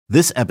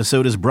This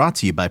episode is brought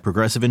to you by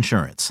Progressive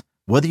Insurance.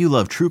 Whether you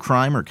love true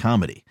crime or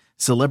comedy,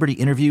 celebrity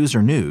interviews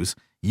or news,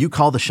 you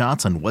call the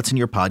shots on what's in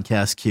your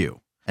podcast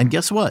queue. And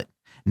guess what?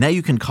 Now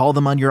you can call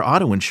them on your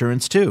auto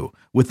insurance too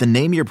with the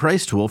Name Your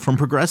Price tool from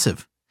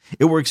Progressive.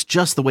 It works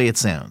just the way it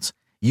sounds.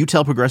 You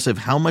tell Progressive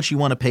how much you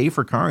want to pay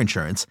for car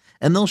insurance,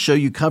 and they'll show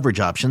you coverage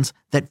options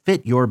that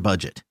fit your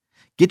budget.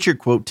 Get your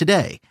quote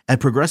today at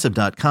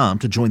Progressive.com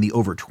to join the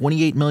over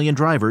 28 million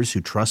drivers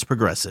who trust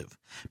Progressive.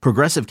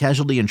 Progressive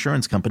Casualty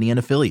Insurance Company and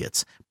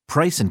Affiliates.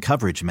 Price and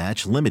coverage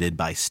match limited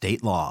by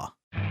state law.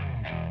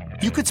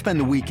 You could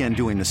spend the weekend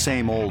doing the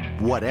same old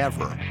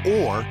whatever,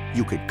 or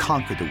you could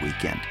conquer the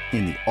weekend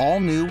in the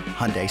all-new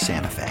Hyundai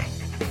Santa Fe.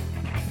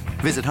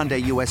 Visit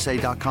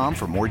HyundaiUSA.com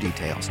for more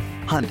details.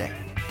 Hyundai,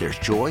 there's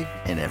joy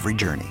in every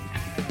journey.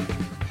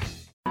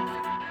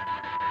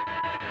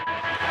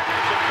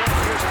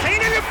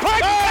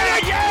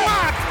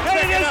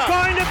 It is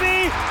going to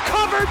be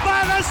covered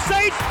by the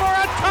Saints for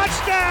a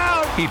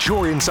touchdown. Each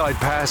your inside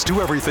pass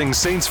to everything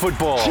Saints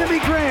football. Jimmy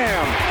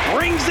Graham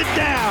brings it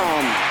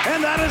down,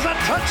 and that is a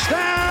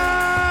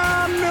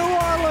touchdown, New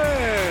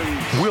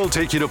Orleans. We'll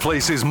take you to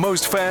places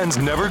most fans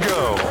never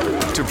go.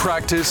 To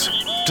practice,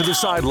 to the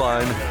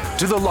sideline,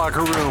 to the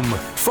locker room,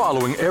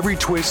 following every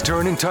twist,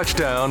 turn, and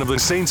touchdown of the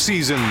Saints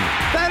season.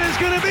 That is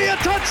going to be a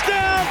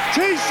touchdown,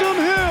 Taysom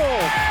Hill,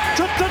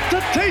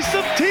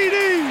 Taysom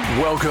TD.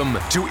 Welcome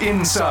to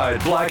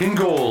Inside Black and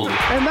Gold.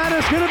 And that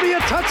is going to be a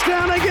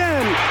touchdown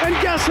again. And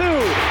guess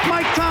who?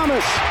 Mike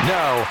Thomas.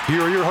 Now,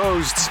 here are your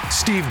hosts,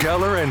 Steve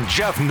Geller and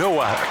Jeff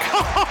Nowak.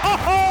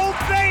 Oh,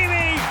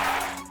 baby!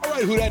 All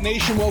right, Who Dat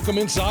Nation, welcome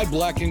inside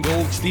Black and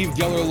Gold. Steve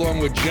Geller along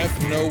with Jeff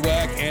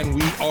Nowak, and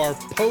we are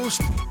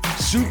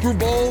post-Super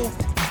Bowl,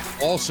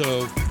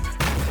 also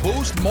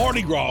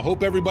post-Mardi Gras.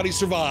 Hope everybody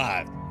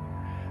survived.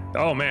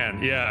 Oh,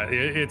 man, yeah,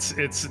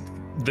 it's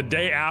the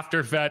day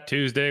after Fat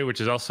Tuesday,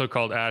 which is also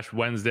called Ash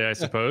Wednesday, I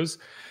suppose.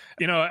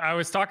 I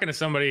was talking to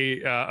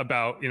somebody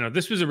about,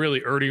 this was a really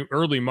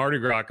early Mardi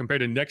Gras compared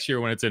to next year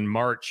when it's in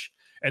March.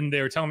 And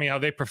they were telling me how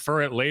they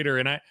prefer it later.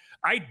 And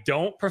I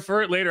don't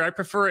prefer it later. I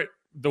prefer it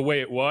the way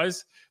it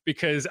was,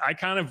 because I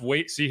kind of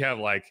wait. So you have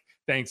like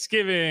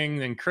Thanksgiving,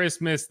 then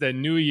Christmas,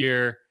 then New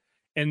Year.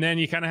 And then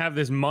you kind of have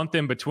this month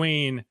in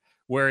between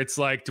where it's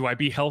like, do I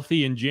be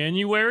healthy in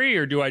January,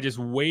 or do I just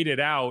wait it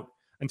out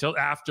until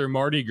after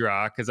Mardi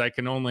Gras, because I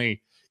can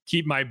only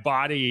keep my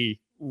body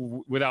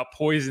without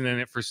poison in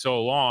it for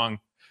so long.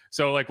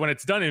 So like when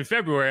it's done in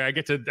February, I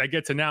get to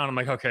now, and I'm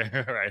like, okay,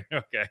 all right,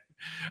 okay,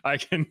 I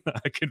can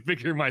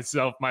figure my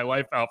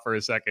life out for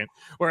a second.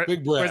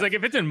 Whereas like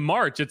if it's in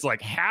March, it's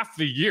like half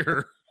the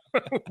year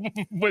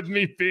with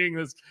me being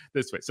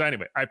this way. So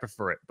anyway, I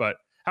prefer it. But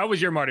how was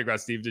your Mardi Gras,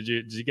 Steve? Did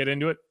you get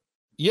into it?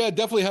 Yeah,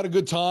 definitely had a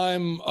good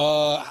time.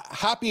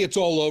 Happy it's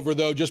all over,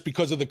 though, just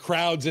because of the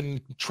crowds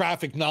and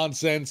traffic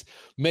nonsense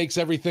makes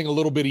everything a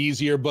little bit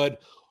easier.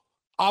 But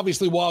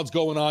obviously, while it's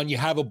going on, you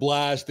have a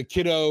blast. The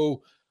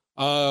kiddo,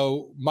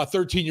 my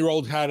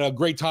 13-year-old, had a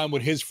great time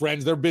with his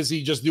friends. They're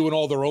busy just doing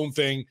all their own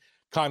thing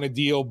kind of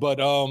deal. But,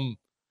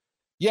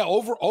 yeah,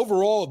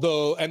 overall,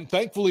 though, and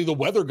thankfully the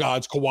weather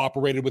gods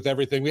cooperated with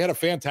everything. We had a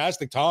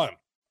fantastic time.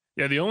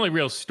 Yeah, the only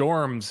real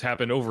storms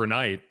happened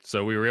overnight,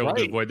 so we were able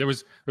to avoid. There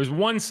was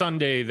one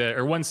Saturday that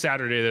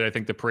I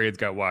think the parades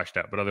got washed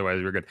out, but otherwise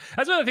we were good.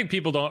 That's what I think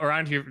people don't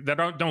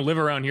live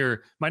around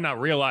here might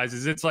not realize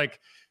is it's like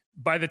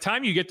by the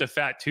time you get to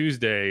Fat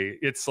Tuesday,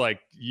 it's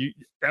like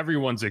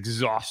everyone's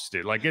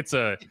exhausted. Like it's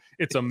a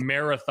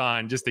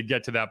marathon just to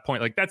get to that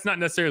point. Like that's not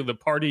necessarily the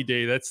party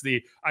day. That's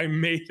the I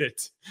made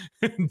it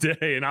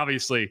day, and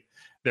obviously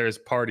there's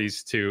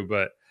parties too,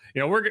 but.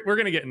 We're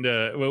going to get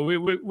into,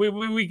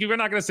 we're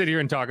not going to sit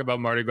here and talk about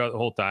Mardi Gras the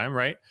whole time,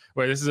 right?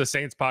 Well, this is a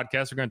Saints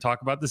podcast. We're going to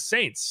talk about the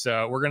Saints.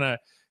 We're going to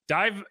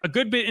dive a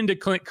good bit into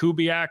Klint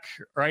Kubiak,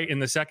 right? In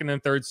the second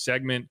and third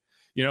segment,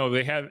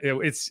 they have,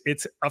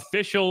 it's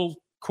official,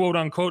 quote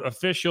unquote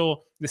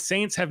official. The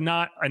Saints have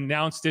not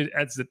announced it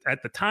at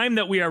the time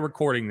that we are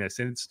recording this.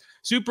 And it's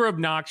super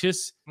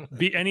obnoxious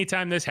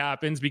anytime this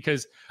happens,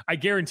 because I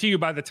guarantee you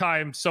by the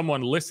time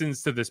someone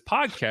listens to this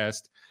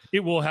podcast, it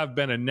will have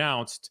been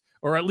announced.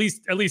 Or at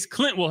least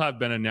Klint will have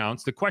been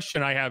announced. The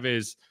question I have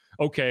is,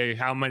 okay,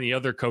 how many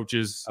other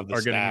coaches are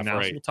getting announced?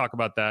 Right. We'll talk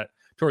about that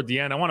toward the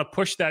end. I want to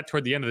push that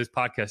toward the end of this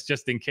podcast,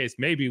 just in case.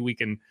 Maybe we'll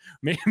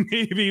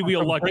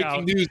luck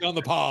out. Breaking news on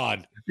the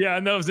pod. Yeah,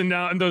 and those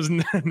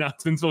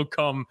announcements will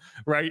come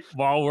right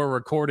while we're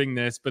recording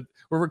this. But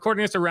we're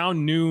recording this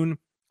around noon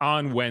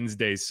on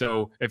Wednesday.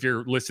 So if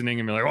you're listening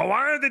and you're like, well,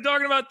 why aren't they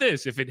talking about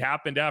this? If it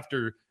happened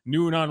after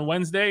noon on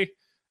Wednesday,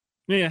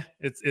 yeah,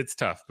 it's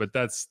tough, but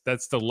that's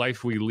the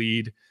life we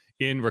lead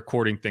in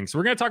recording things. So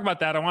we're going to talk about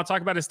that. I want to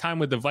talk about his time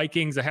with the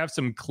Vikings. I have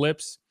some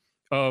clips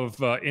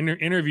of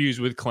interviews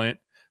with Klint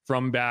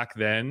from back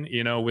then.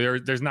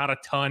 There's not a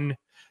ton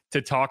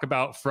to talk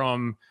about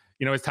from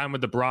his time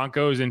with the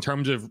Broncos in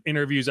terms of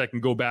interviews I can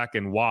go back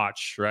and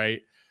watch, right?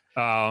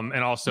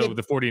 And also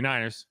the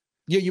 49ers.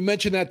 Yeah, you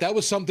mentioned that. That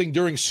was something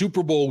during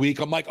Super Bowl week.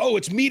 I'm like, oh,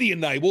 it's media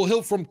night. We'll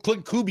hear from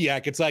Klint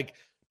Kubiak. It's like,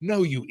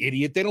 No, you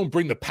idiot. They don't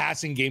bring the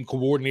passing game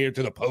coordinator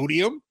to the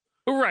podium.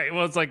 Right.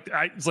 Well, it's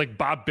like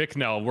Bob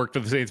Bicknell worked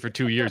with the Saints for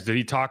 2 years. Did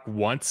he talk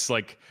once?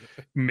 Like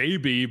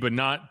maybe, but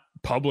not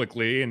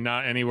publicly and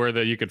not anywhere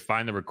that you could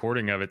find the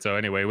recording of it. So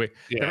anyway,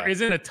 there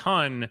isn't a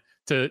ton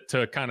to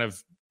kind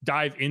of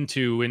dive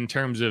into in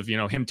terms of,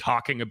 him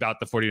talking about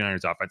the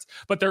 49ers offense,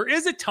 but there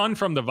is a ton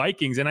from the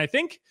Vikings. And I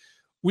think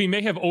we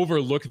may have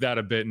overlooked that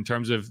a bit in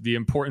terms of the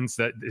importance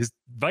that his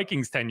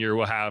Vikings tenure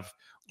will have.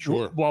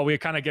 Sure. While we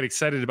kind of get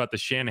excited about the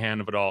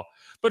Shanahan of it all.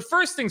 But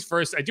first things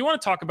first, I do want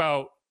to talk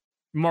about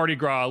Mardi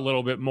Gras a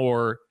little bit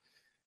more,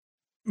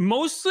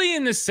 mostly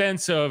in the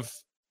sense of,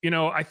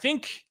 I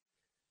think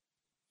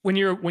when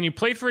you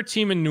play for a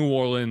team in New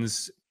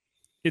Orleans,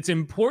 it's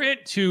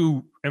important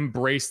to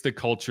embrace the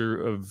culture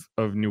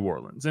of New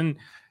Orleans. And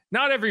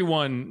not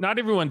everyone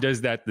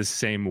does that the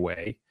same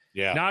way.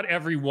 Yeah. Not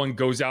everyone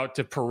goes out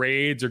to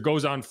parades or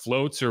goes on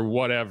floats or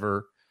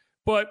whatever.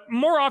 But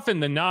more often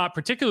than not,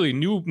 particularly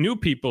new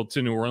people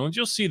to New Orleans,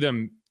 you'll see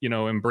them,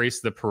 embrace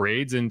the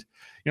parades. And,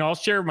 I'll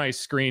share my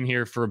screen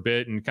here for a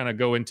bit and kind of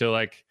go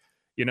into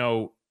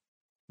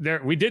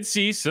we did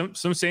see some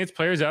Saints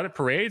players out at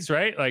parades,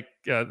 right?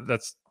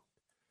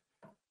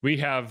 We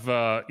have,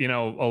 a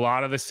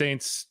lot of the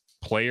Saints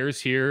players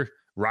here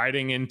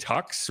riding in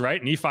tux,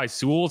 right? Nephi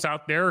Sewell's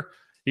out there.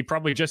 He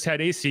probably just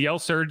had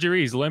ACL surgery.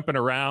 He's limping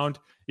around.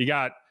 You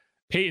got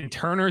Peyton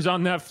Turner's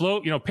on that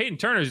float. Peyton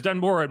Turner's done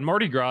more at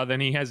Mardi Gras than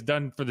he has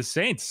done for the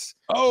Saints.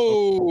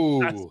 Oh,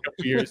 last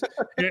couple years.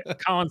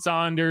 Colin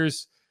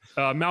Saunders,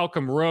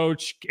 Malcolm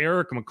Roach,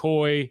 Eric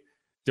McCoy,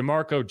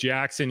 DeMarco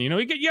Jackson.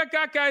 You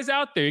got guys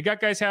out there. You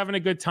got guys having a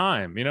good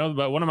time.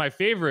 But one of my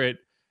favorite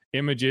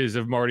images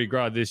of Mardi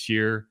Gras this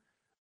year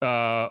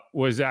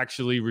was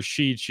actually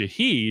Rashid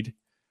Shaheed,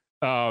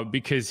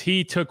 because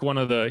he took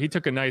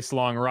a nice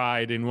long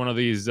ride in one of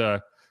these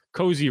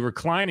cozy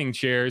reclining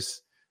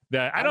chairs.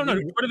 That I don't know.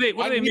 What do they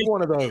make?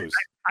 One of those.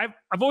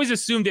 I've always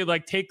assumed they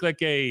take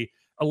a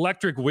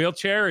electric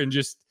wheelchair and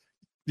just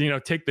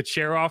take the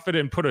chair off it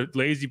and put a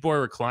lazy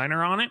boy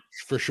recliner on it.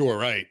 For sure,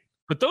 right.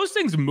 But those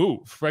things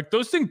move.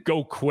 Those things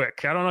go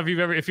quick. I don't know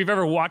if you've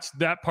ever watched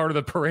that part of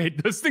the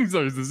parade. Those things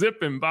are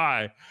zipping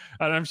by,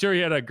 and I'm sure he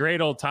had a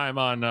great old time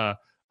on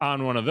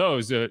one of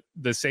those.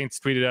 The Saints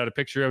tweeted out a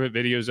picture of it,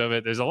 videos of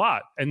it. There's a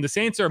lot, and the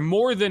Saints are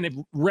more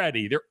than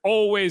ready. They're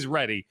always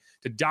ready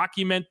to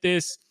document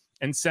this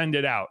and send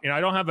it out. I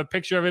don't have a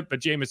picture of it, but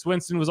Jameis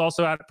Winston was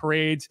also at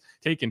parades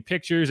taking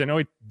pictures. I know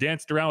he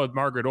danced around with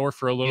Margaret Orr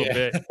for a little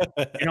bit.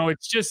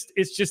 It's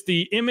just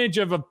the image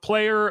of a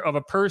player, of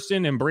a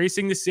person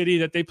embracing the city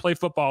that they play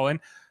football in.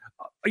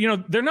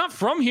 They're not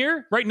from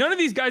here, right? None of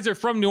these guys are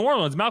from New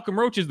Orleans. Malcolm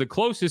Roach is the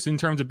closest in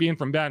terms of being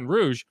from Baton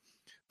Rouge.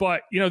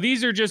 But,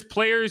 these are just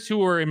players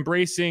who are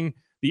embracing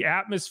the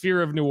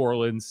atmosphere of New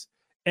Orleans.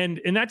 And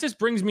that just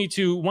brings me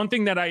to one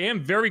thing that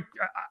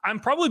I'm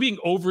probably being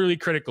overly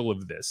critical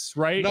of this,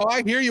 right? No,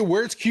 I hear you.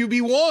 Where's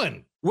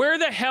QB1? Where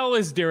the hell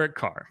is Derek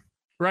Carr,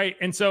 right?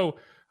 And so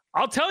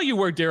I'll tell you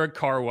where Derek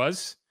Carr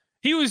was.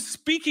 He was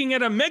speaking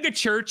at a mega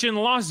church in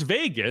Las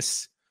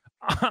Vegas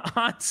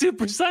on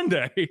Super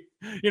Sunday.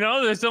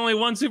 There's only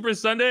one Super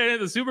Sunday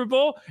at the Super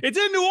Bowl. It's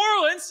in New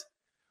Orleans,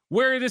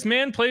 where this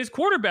man plays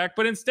quarterback,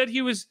 but instead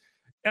he was,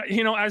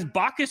 as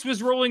Bacchus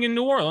was rolling in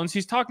New Orleans,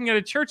 he's talking at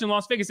a church in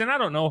Las Vegas. And I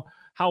don't know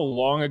how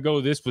long ago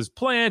this was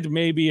planned.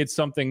 Maybe it's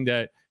something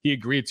that he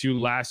agreed to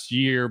last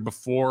year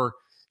before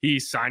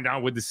he signed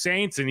on with the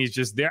Saints and he's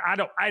just there.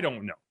 I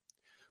don't know.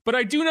 But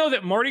I do know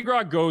that Mardi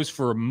Gras goes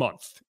for a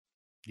month.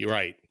 You're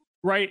right.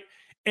 Right.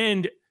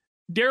 And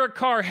Derek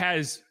Carr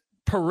has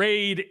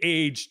parade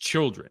age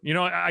children.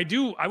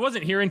 I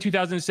wasn't here in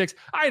 2006.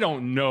 I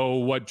don't know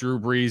what Drew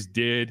Brees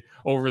did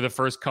over the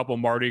first couple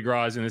Mardi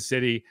Gras in the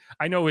city.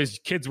 I know his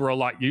kids were a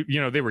lot,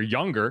 they were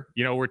younger.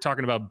 We're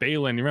talking about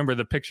Balin. You remember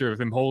the picture of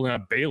him holding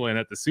up Balin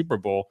at the Super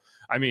Bowl?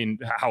 I mean,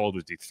 how old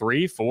was he?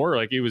 3, 4?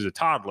 Like he was a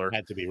toddler.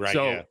 Had to be right.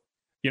 So,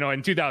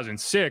 in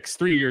 2006,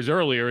 3 years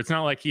earlier, it's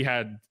not like he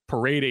had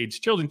parade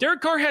age children.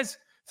 Derek Carr has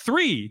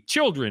 3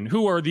 children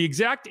who are the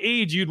exact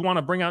age you'd want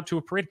to bring out to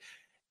a parade.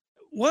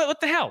 What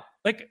the hell?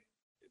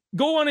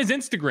 Go on his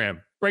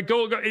Instagram, right?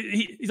 Go.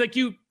 He's like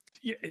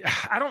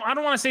I don't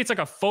want to say it's like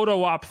a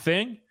photo op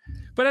thing,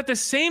 but at the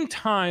same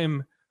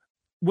time,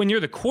 when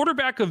you're the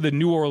quarterback of the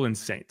New Orleans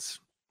Saints,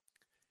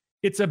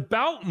 it's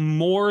about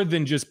more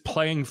than just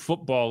playing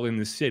football in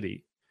the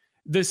city.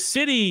 The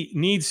city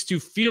needs to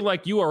feel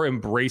like you are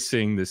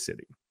embracing the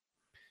city.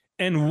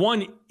 And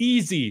one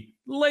easy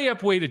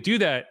layup way to do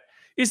that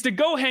is to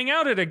go hang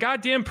out at a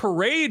goddamn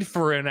parade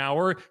for an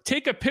hour,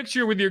 take a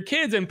picture with your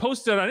kids and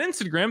post it on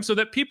Instagram so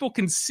that people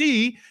can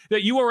see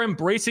that you are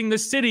embracing the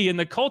city and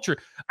the culture.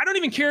 I don't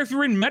even care if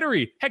you're in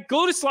Metairie. Heck,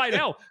 go to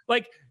Slidell.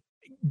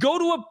 Go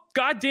to a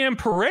goddamn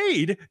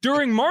parade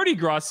during Mardi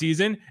Gras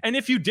season. And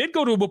if you did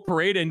go to a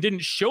parade and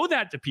didn't show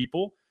that to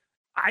people,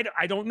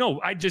 I don't know.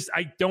 I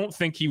don't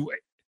think he...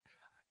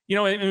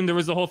 and there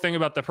was the whole thing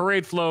about the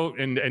parade float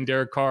and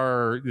Derek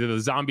Carr, the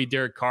zombie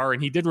Derek Carr,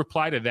 and he did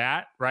reply to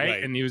that,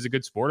 right? And he was a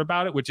good sport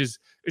about it, which is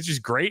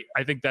great.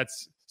 I think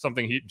that's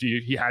something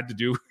he had to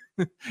do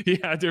he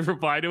had to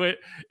reply to it.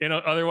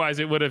 Otherwise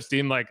it would have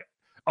seemed like,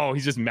 oh,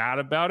 he's just mad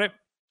about it.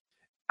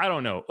 I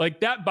don't know.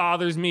 Like, that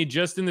bothers me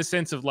just in the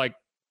sense of like,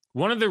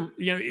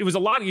 it was a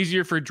lot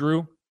easier for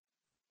Drew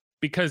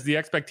because the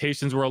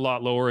expectations were a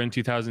lot lower in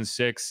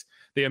 2006.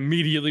 They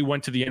immediately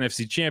went to the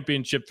NFC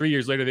Championship. 3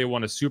 years later, they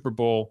won a Super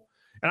Bowl.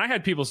 And I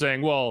had people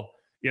saying, well,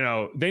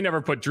 they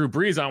never put Drew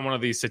Brees on one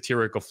of these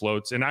satirical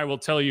floats. And I will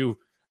tell you,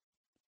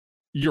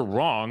 you're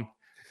wrong.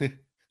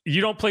 You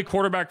don't play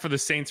quarterback for the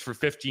Saints for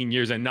 15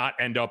 years and not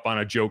end up on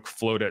a joke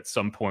float at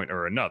some point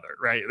or another,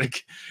 right?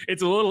 Like,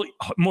 it's a little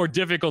more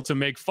difficult to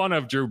make fun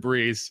of Drew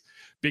Brees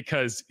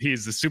because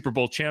he's the Super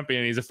Bowl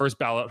champion. He's a first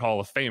ballot Hall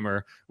of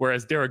Famer.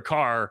 Whereas Derek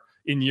Carr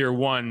in year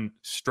one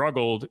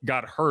struggled,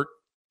 got hurt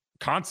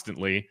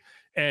constantly,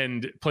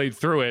 and played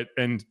through it,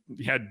 and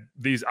had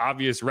these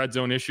obvious red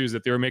zone issues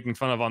that they were making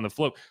fun of on the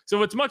float.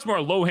 So it's much more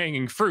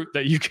low-hanging fruit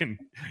that you can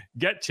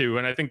get to.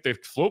 And I think the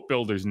float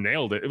builders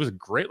nailed it. It was a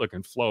great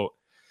looking float.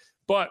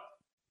 But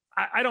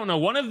I don't know.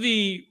 One of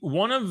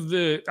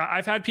the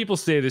I've had people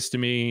say this to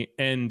me,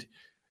 and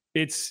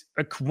it's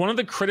one of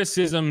the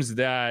criticisms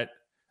that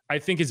I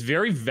think is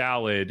very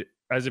valid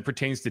as it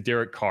pertains to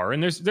Derek Carr.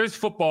 And there's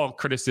football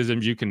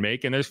criticisms you can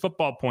make, and there's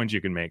football points you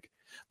can make.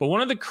 But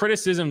one of the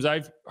criticisms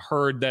I've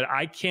heard that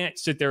I can't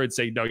sit there and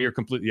say, no, you're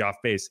completely off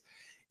base,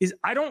 is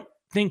I don't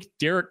think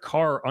Derek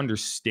Carr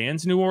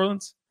understands New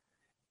Orleans.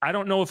 I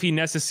don't know if he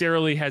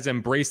necessarily has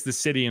embraced the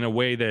city in a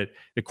way that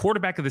the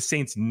quarterback of the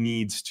Saints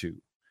needs to.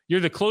 You're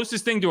the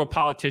closest thing to a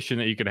politician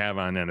that you could have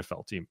on an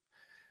NFL team.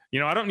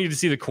 I don't need to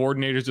see the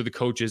coordinators or the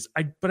coaches,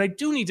 but I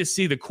do need to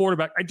see the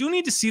quarterback. I do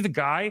need to see the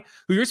guy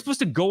who you're supposed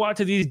to go out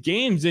to these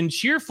games and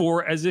cheer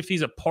for as if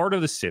he's a part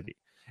of the city.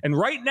 And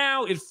right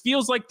now, it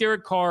feels like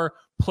Derek Carr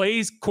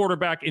plays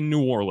quarterback in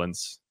New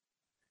Orleans,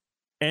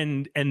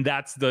 and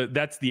that's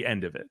the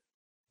end of it,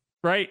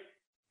 right?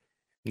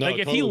 No, like,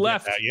 if totally he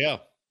left,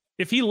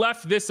 if he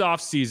left this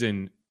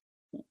offseason,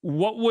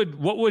 what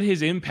would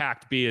his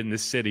impact be in the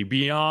city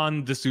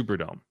beyond the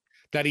Superdome?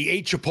 That he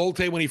ate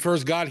Chipotle when he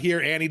first got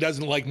here, and he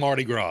doesn't like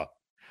Mardi Gras.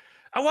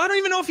 Oh, I don't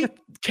even know if he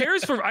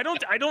cares for. I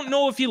don't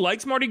know if he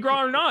likes Mardi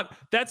Gras or not.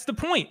 That's the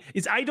point.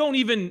 Is I don't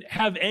even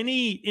have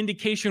any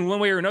indication one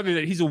way or another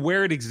that he's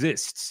aware it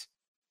exists.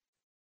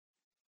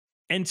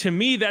 And to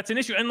me, that's an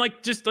issue. And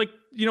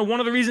one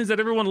of the reasons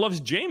that everyone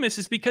loves Jameis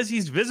is because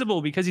he's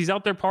visible, because he's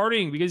out there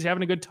partying, because he's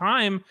having a good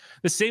time,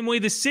 the same way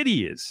the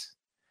city is.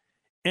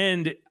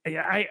 And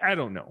I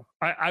don't know.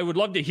 I would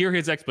love to hear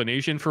his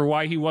explanation for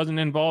why he wasn't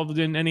involved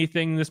in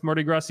anything this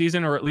Mardi Gras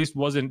season, or at least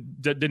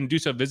didn't do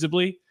so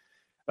visibly.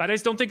 I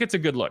just don't think it's a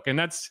good look. And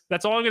that's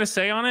all I'm going to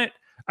say on it.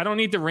 I don't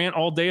need to rant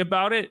all day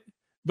about it,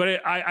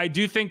 but I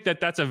do think that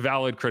that's a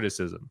valid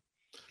criticism.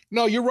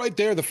 No, you're right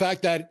there. The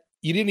fact that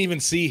you didn't even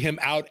see him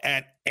out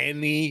at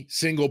any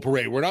single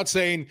parade. We're not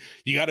saying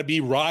you got to be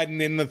riding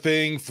in the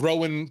thing,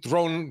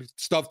 throwing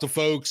stuff to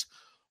folks,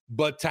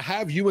 but to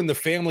have you and the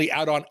family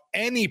out on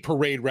any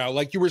parade route,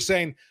 like you were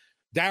saying,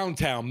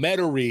 downtown,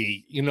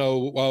 Metairie,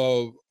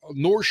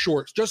 North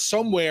Shore, just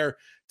somewhere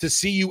to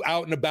see you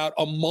out and about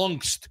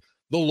amongst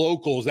the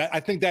locals. I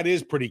think that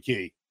is pretty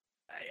key.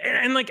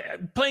 And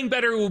playing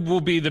better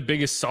will be the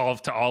biggest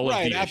solve to all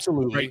of these.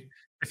 Absolutely. Right?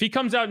 If he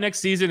comes out next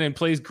season and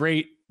plays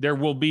great, there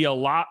will be a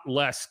lot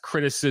less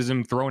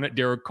criticism thrown at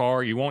Derek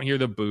Carr. You won't hear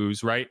the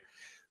boos, right?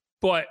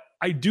 But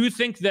I do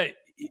think that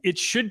it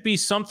should be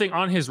something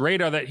on his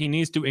radar that he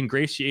needs to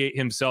ingratiate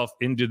himself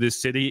into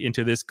this city,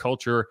 into this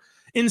culture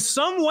in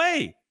some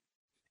way.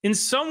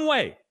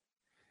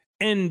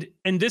 And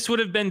this would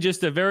have been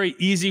just a very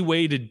easy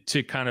way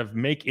to kind of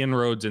make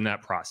inroads in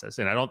that process.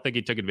 And I don't think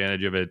he took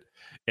advantage of it.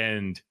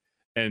 And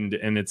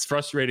it's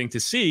frustrating to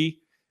see.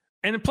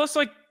 And plus,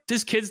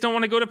 his kids don't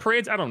want to go to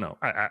parades. I don't know.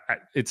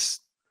 It's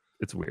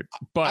weird.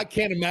 But I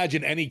can't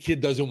imagine any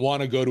kid doesn't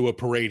want to go to a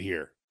parade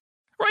here.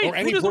 Right. Or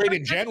any parade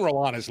in general,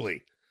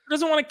 honestly. Who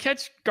doesn't want to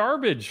catch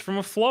garbage from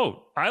a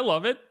float? I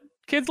love it.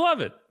 Kids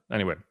love it.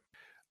 Anyway.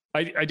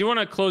 I do want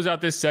to close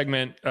out this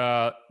segment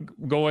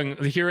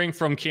hearing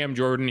from Cam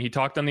Jordan. He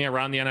talked on the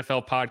Around the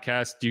NFL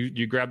podcast.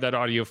 You grab that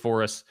audio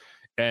for us,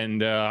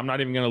 and I'm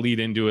not even going to lead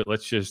into it.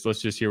 Let's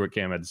just hear what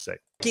Cam had to say.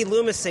 Mickey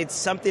Loomis said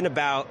something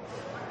about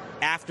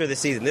after the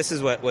season. This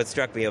is what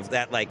struck me, of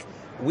that,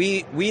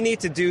 we need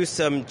to do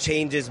some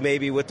changes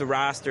maybe with the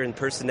roster and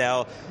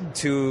personnel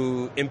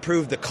to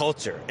improve the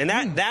culture. And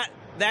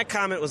that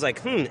comment was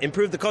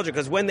improve the culture,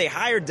 because when they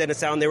hired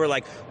Dennis Allen, they were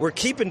like, we're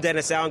keeping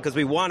Dennis Allen because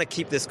we want to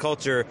keep this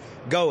culture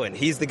going.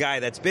 He's the guy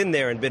that's been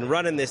there and been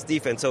running this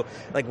defense. So,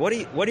 what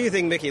do you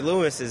think Mickey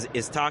Loomis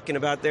is talking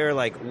about there,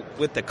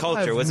 with the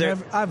culture?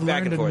 I've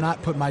learned to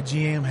not put my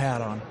GM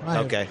hat on.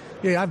 Okay.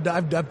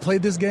 I've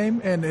played this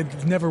game, and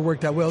it's never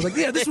worked out well. This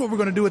is what we're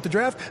going to do at the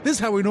draft. This is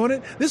how we're doing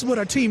it. This is what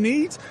our team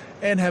needs,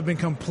 and have been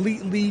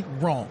completely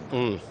wrong.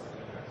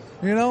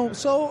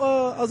 So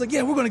I was like,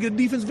 we're going to get a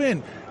defensive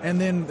end. And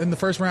then in the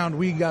first round,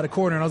 we got a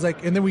corner, and I was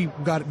like, and then we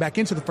got back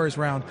into the first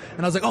round,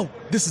 and I was like, oh,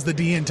 this is the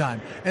DN time.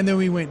 And then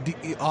we went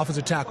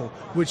offensive tackle,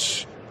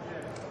 which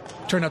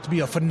turned out to be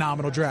a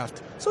phenomenal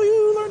draft. So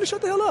you learn to shut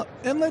the hell up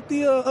and let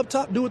the up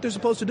top do what they're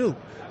supposed to do.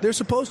 they're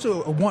supposed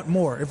to want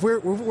more. If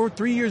we're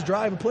 3 years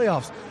drive of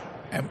playoffs,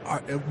 and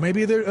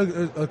maybe there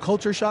a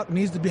culture shock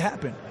needs to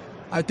happen.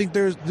 I think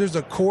there's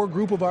a core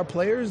group of our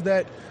players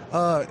that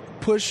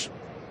push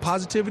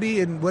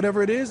positivity and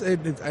whatever it is.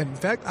 And in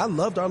fact, I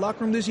loved our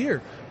locker room this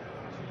year.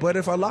 But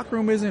if our locker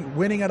room isn't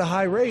winning at a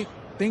high rate,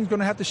 things going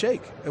to have to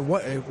shake. And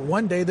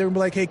one day they're going to be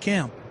like, hey,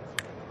 Cam,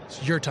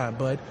 it's your time,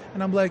 bud.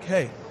 And I'm like,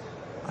 hey,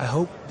 I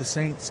hope the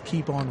Saints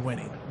keep on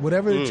winning.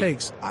 Whatever it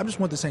takes, I just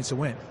want the Saints to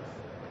win.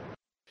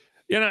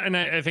 Yeah, and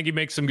I think he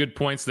makes some good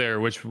points there,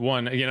 which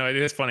one, it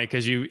is funny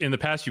because in the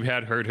past you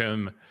had heard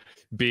him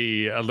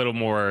be a little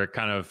more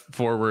kind of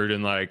forward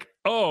and like,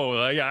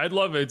 oh, yeah, I'd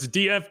love it. It's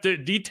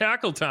D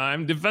tackle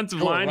time,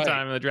 defensive line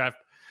time in the draft.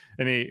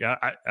 And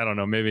I don't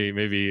know,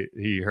 maybe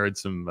he heard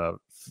some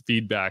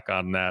feedback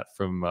on that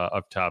from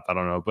up top. I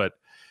don't know, but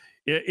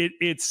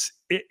it's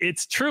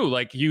true.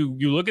 Like you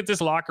look at this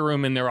locker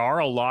room and there are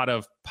a lot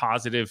of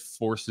positive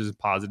forces,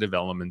 positive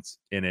elements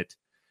in it.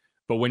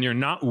 But when you're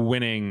not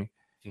winning,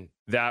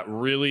 that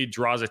really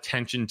draws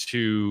attention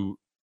to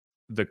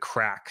the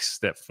cracks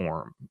that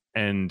form.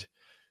 And,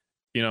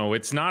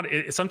 it's not,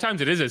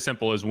 sometimes it is as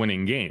simple as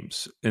winning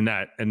games, and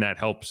that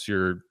helps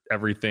your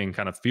everything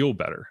kind of feel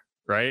better.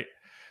 Right.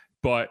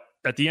 But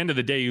at the end of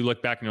the day, you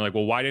look back and you're like,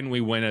 well, why didn't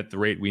we win at the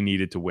rate we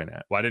needed to win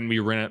at? Why didn't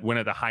we win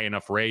at the high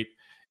enough rate?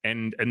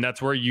 And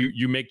that's where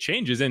you make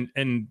changes.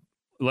 And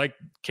like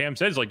Cam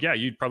says, like, yeah,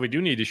 you probably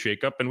do need to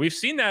shake up. And we've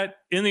seen that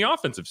in the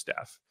offensive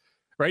staff,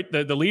 right?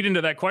 The lead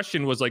into that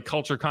question was like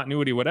culture,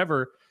 continuity,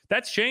 whatever.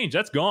 That's changed.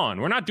 That's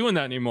gone. We're not doing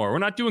that anymore. We're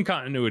not doing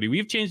continuity.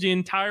 We've changed the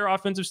entire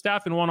offensive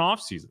staff in one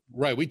offseason.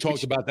 Right. We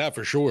talked about that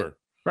for sure.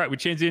 Right. We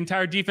changed the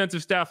entire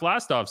defensive staff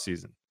last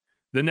offseason.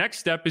 The next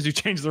step is you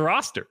change the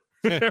roster.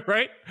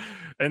 Right.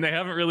 And they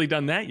haven't really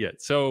done that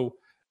yet. So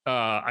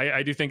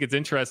I do think it's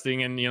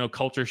interesting. And,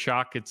 culture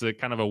shock, it's a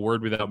kind of a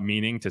word without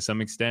meaning to some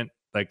extent.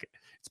 Like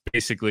it's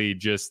basically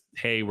just,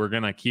 hey, we're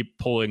going to keep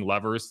pulling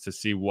levers to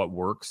see what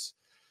works.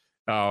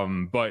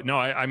 But no,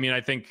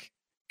 I think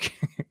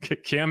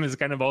Cam is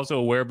kind of also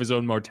aware of his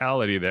own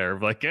mortality there.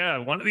 Like, yeah,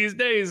 one of these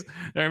days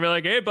they're going to be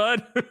like, hey,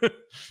 bud,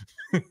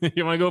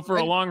 you want to go for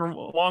a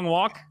long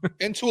walk?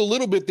 And to a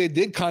little bit, they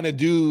did kind of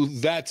do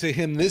that to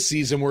him this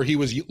season where he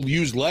was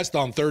used less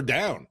on third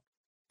down.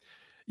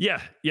 Yeah.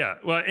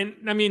 Well, and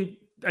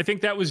I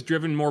think that was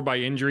driven more by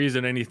injuries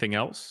than anything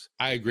else.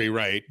 I agree,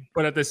 right.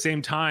 But at the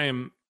same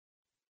time,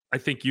 I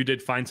think you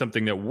did find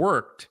something that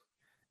worked.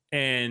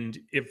 And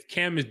if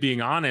Cam is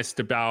being honest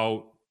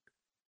about,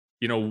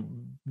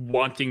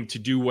 wanting to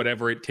do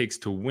whatever it takes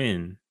to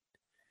win,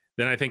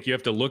 then I think you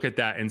have to look at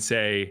that and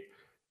say,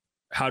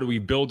 how do we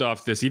build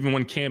off this? Even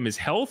when Cam is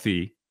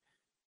healthy,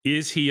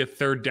 is he a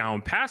third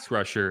down pass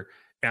rusher?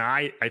 And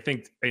I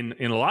think in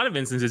a lot of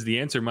instances, the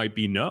answer might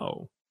be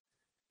no.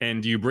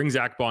 And do you bring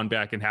Zach Bond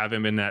back and have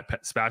him in that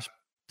pass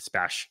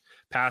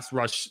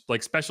rush,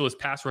 like specialist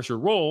pass rusher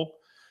role?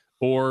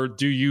 Or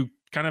do you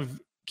kind of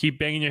keep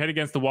banging your head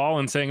against the wall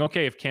and saying,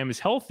 okay, if Cam is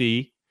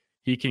healthy,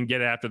 he can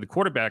get after the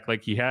quarterback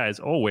like he has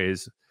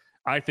always.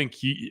 I think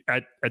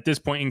at this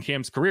point in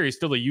Cam's career, he's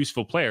still a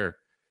useful player.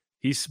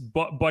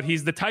 But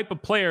he's the type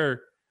of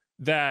player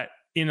that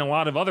in a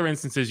lot of other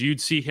instances,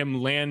 you'd see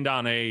him land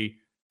on a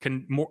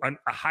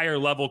higher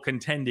level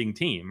contending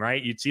team,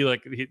 right? You'd see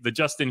like the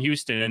Justin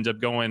Houston ends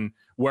up going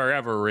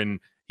wherever,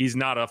 and he's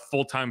not a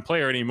full-time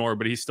player anymore,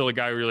 but he's still a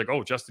guy where you're like,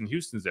 oh, Justin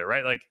Houston's there,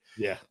 right? Like,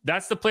 yeah,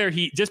 that's the player.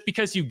 Just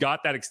because you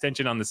got that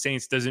extension on the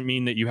Saints doesn't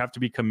mean that you have to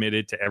be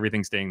committed to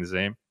everything staying the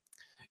same.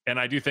 And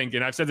I do think,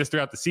 and I've said this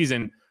throughout the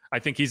season, I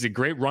think he's a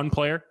great run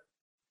player.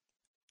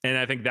 And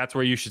I think that's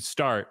where you should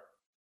start.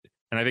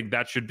 And I think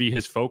that should be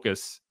his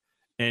focus.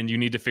 And you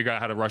need to figure out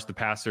how to rush the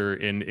passer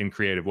in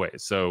creative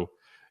ways. So,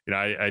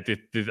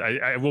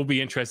 I will be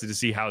interested to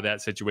see how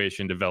that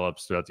situation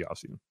develops throughout the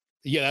offseason.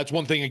 Yeah, that's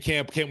one thing I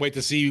can't wait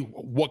to see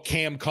what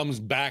Cam comes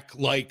back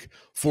like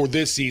for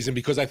this season,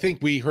 because I think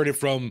we heard it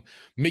from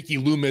Mickey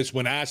Loomis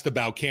when asked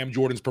about Cam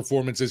Jordan's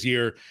performance this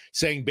year,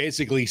 saying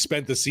basically he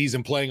spent the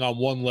season playing on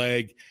one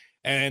leg.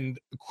 And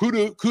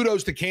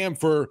kudos to Cam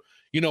for,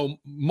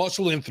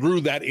 muscling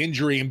through that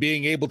injury and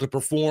being able to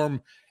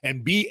perform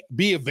and be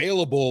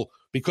available,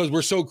 because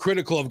we're so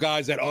critical of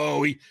guys that,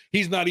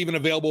 he's not even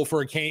available for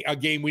a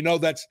game. We know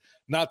that's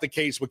not the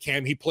case with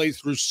Cam. He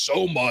plays through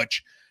so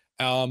much.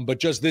 But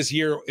just this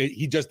year,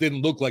 he just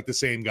didn't look like the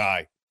same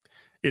guy.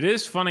 It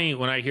is funny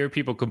when I hear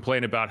people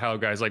complain about how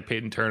guys like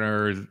Peyton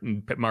Turner,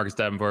 Marcus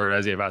Davenport,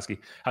 Isaiah Vasquez,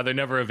 how they're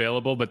never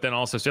available, but then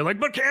also say like,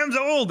 but Cam's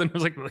old. And I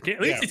was like,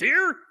 at least he's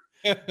here.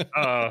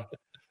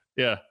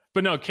 Yeah.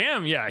 But no,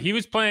 Cam, he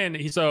was playing.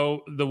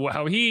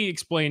 How he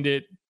explained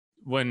it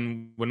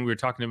when we were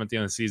talking to him at the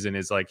end of the season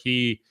is like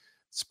he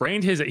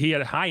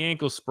had a high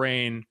ankle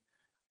sprain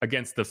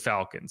against the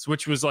Falcons,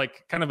 which was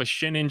like kind of a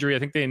shin injury. I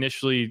think they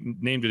initially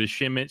named it a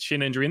shin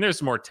injury. And there's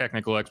some more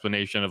technical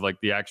explanation of like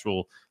the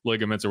actual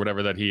ligaments or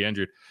whatever that he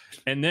injured.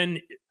 And then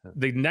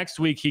the next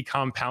week he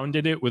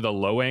compounded it with a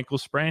low ankle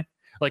sprain.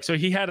 Like, so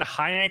he had a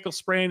high ankle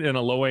sprain and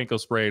a low ankle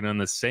sprain on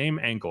the same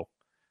ankle,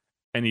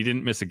 and he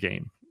didn't miss a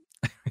game.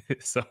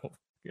 So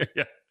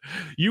Yeah.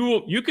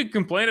 You could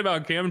complain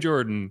about Cam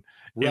Jordan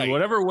Right. in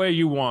whatever way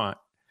you want.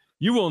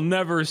 You will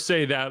never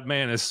say that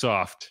man is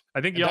soft. I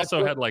think he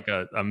also had like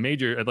a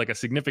major, like a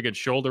significant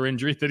shoulder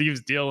injury that he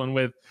was dealing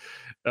with.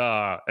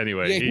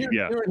 Anyway,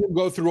 hearing him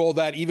go through all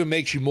that even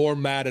makes you more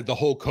mad at the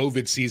whole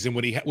COVID season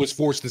when he was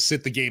forced to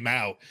sit the game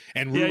out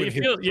and ruin his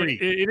streak.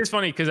 It is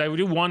funny because I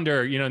do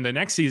wonder, in the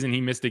next season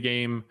he missed a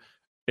game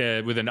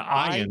with an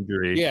eye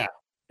injury. Yeah.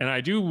 And I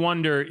do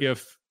wonder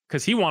if,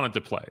 because he wanted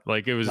to play,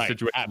 like it was a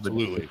situation.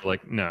 Absolutely.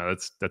 Like, no,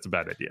 that's a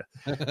bad idea.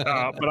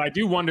 But I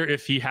do wonder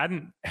if he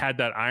hadn't had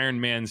that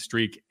Iron Man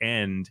streak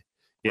end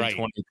in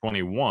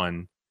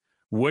 2021,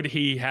 would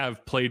he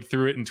have played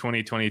through it in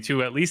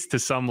 2022, at least to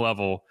some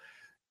level?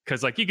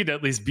 Because like he could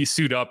at least be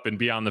suit up and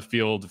be on the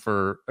field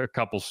for a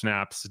couple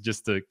snaps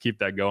just to keep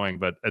that going,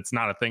 but it's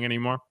not a thing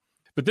anymore.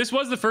 But this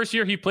was the first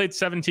year he played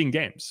 17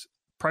 games.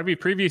 Probably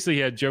previously he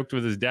had joked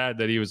with his dad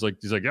that he's like,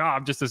 oh,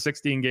 I'm just a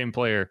 16 game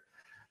player.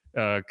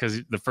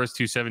 Because the first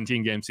 2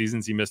 17-game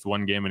seasons, he missed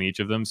 1 game in each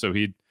of them. So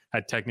he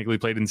had technically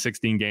played in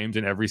 16 games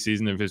in every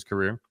season of his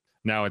career.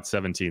 Now it's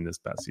 17 this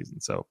past season.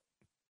 So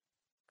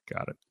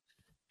got it.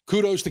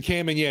 Kudos to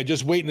Cam. And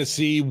just waiting to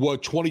see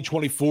what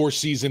 2024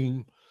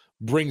 season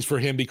brings for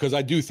him, because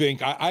I do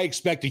think I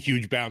expect a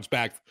huge bounce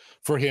back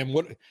for him.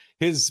 What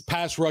his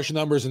pass rush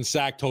numbers and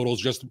sack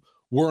totals just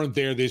weren't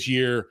there this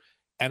year.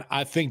 And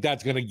I think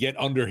that's going to get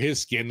under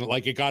his skin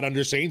like it got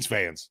under Saints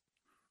fans.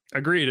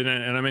 Agreed. And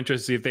I'm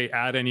interested to see if they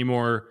add any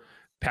more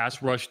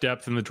pass rush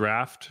depth in the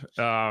draft.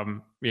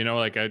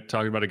 Like I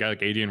talked about a guy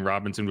like Adrian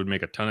Robinson would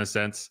make a ton of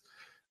sense.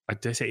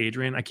 Did I say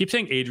Adrian? I keep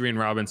saying Adrian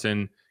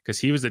Robinson because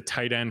he was a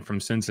tight end from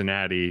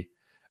Cincinnati,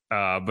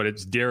 but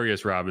it's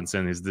Darius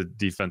Robinson. He's the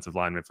defensive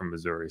lineman from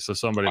Missouri. So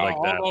somebody like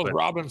that. All those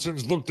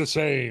Robinsons look the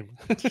same.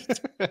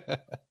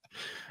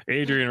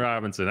 Adrian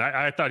Robinson.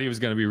 I thought he was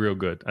going to be real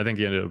good. I think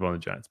he ended up on the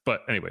Giants.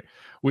 But anyway,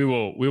 we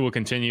will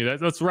continue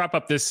that. Let's wrap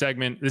up this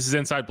segment. This is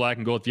Inside Black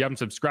and Gold. If you haven't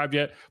subscribed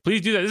yet,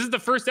 please do that. This is the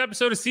first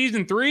episode of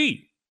season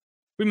 3.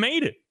 We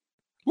made it.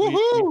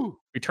 Woohoo!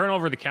 We turn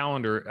over the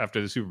calendar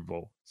after the Super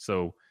Bowl.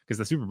 So, because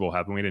the Super Bowl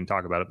happened, we didn't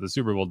talk about it. But the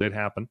Super Bowl did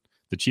happen.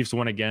 The Chiefs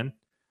won again.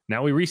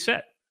 Now we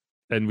reset.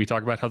 And we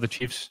talk about how the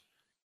Chiefs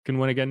can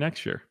win again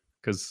next year.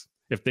 Because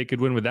if they could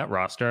win with that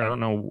roster, I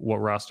don't know what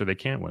roster they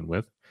can't win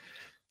with.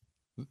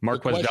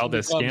 Marquez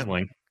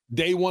Valdez-Scantling.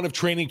 Day 1 of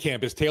training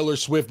camp. Is Taylor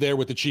Swift there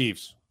with the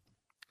Chiefs?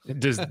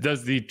 Does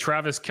the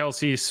Travis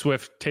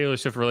Kelce Taylor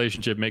Swift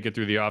relationship make it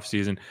through the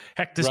offseason?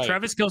 Heck, does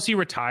Travis Kelce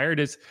retire?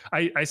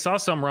 I saw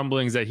some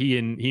rumblings that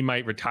he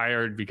might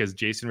retire because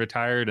Jason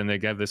retired, and they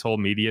have this whole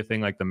media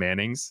thing like the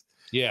Mannings.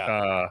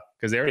 Yeah.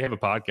 Because they already have a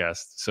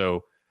podcast.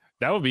 So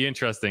that would be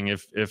interesting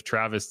if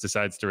Travis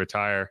decides to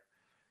retire.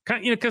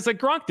 Because like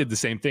Gronk did the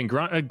same thing.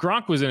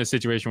 Gronk was in a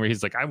situation where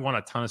he's like, I won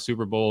a ton of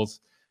Super Bowls.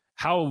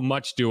 How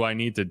much do I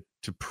need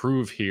to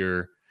prove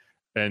here?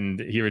 And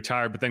he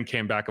retired, but then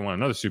came back and won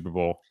another Super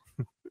Bowl.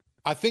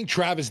 I think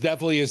Travis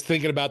definitely is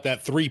thinking about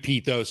that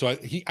three-peat, though. So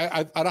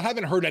I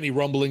haven't heard any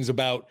rumblings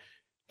about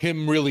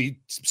him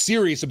really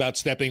serious about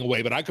stepping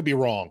away, but I could be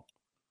wrong.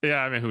 Yeah,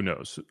 I mean, who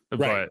knows?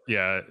 Right. But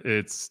yeah,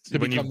 it's to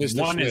when you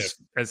won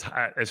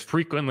as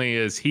frequently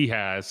as he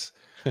has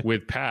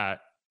with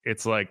Pat.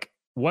 It's like,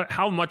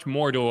 how much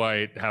more do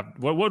I have?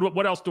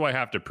 What else do I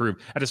have to prove?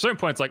 At a certain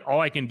point, it's like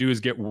all I can do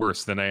is get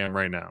worse than I am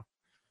right now.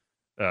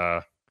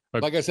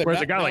 Like I said,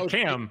 whereas a guy like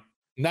Cam,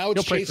 now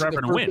it's chasing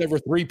the first ever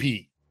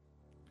three-peat.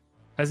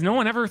 Has no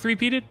one ever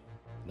three-peated?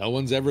 No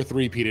one's ever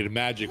three-peated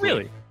magically.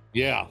 Really?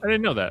 Yeah. I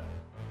didn't know that.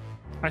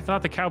 I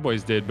thought the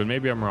Cowboys did, but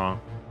maybe I'm wrong.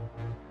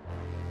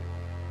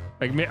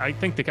 Like I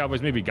think the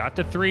Cowboys maybe got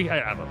to 3.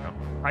 I don't know.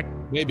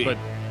 Maybe. But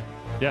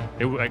yeah,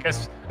 I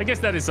guess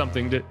that is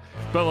something to.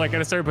 But like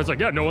at a certain point, it's like,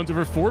 yeah, no one's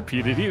ever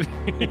 4-peated either.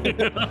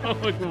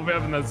 Like we'll be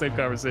having that same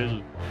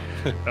conversation.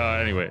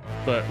 Anyway,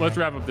 but let's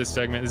wrap up this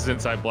segment. This is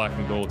Inside Black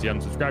and Gold. If you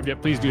haven't subscribed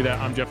yet, please do that.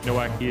 I'm Jeff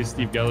Nowak. He is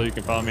Steve Geller. You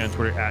can follow me on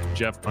Twitter at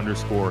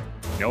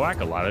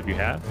Jeff_Nowak. A lot of you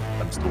have.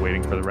 I'm still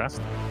waiting for the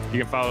rest. You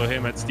can follow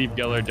him at Steve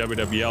Geller,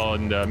 WWL,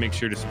 and make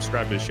sure to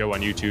subscribe to the show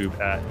on YouTube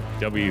at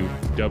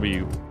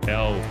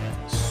WWL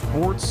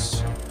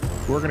Sports.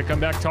 We're going to come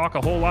back, talk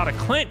a whole lot of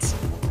Klint.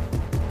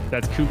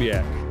 That's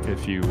Kubiak,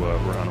 if you were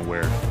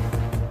unaware.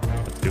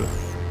 Let's do it.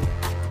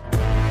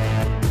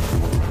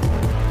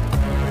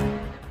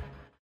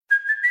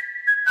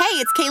 Hey,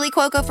 it's Kaylee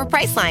Cuoco for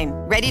Priceline.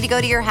 Ready to go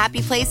to your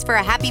happy place for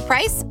a happy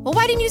price? Well,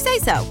 why didn't you say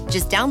so?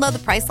 Just download the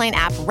Priceline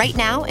app right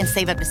now and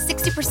save up to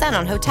 60%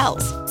 on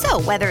hotels.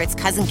 So whether it's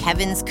Cousin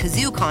Kevin's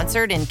Kazoo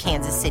Concert in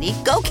Kansas City,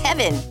 go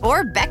Kevin,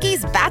 or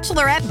Becky's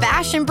Bachelorette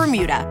Bash in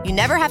Bermuda, you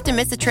never have to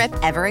miss a trip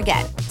ever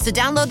again. So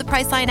download the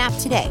Priceline app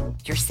today.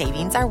 Your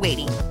savings are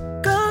waiting.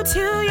 Go to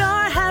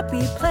your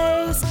happy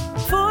place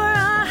for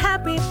a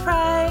happy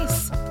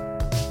price.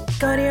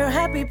 Go to your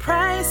happy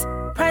price,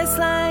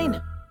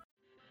 Priceline.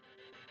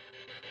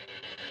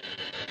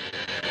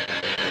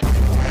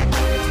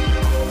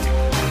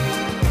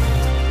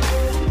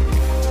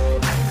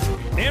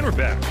 And we're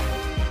back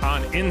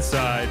on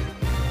Inside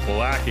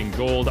Black and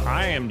Gold.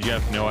 I am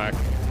Jeff Nowak.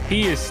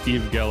 He is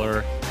Steve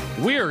Geller.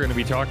 We are going to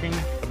be talking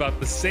about about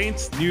the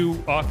Saints'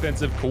 new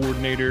offensive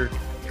coordinator,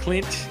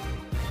 Klint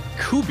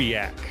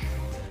Kubiak.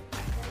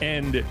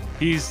 And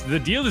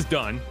the deal is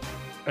done,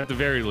 at the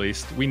very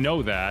least. We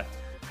know that.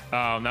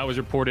 That was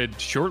reported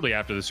shortly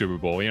after the Super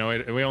Bowl. We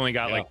only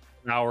got like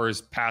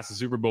hours past the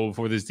Super Bowl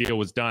before this deal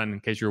was done,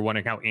 in case you were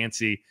wondering how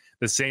antsy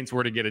the Saints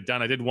were to get it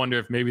done. I did wonder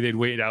if maybe they'd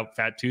wait out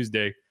Fat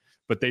Tuesday,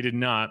 but they did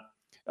not.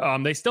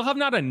 They still have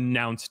not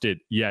announced it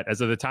yet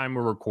as of the time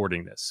we're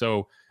recording this.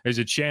 So there's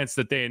a chance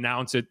that they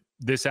announce it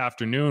this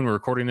afternoon. We're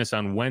recording this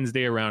on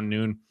Wednesday around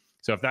noon.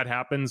 So if that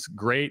happens,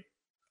 great.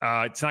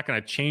 It's not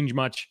going to change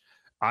much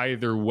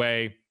either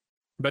way.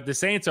 But the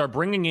Saints are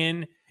bringing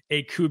in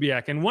a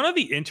Kubiak. And one of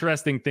the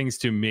interesting things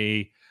to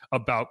me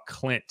about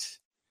Klint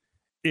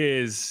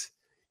is,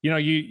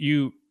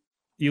 you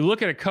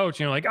look at a coach and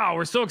you're like, oh,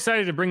 we're so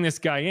excited to bring this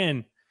guy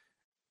in.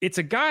 It's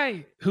a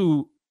guy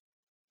who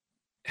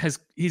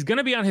he's going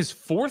to be on his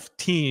fourth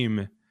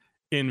team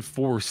in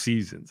 4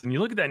 seasons. And you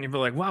look at that and you're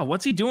like, wow,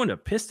 what's he doing to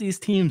piss these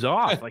teams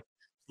off? Like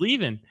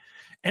leaving.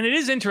 And it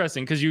is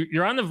interesting because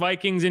you're on the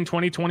Vikings in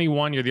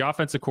 2021. You're the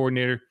offensive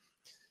coordinator.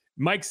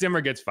 Mike Zimmer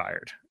gets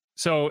fired.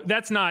 So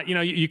that's not,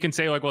 you can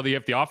say like, well,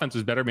 if the offense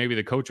was better, maybe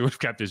the coach would have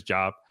kept his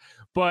job.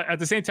 But at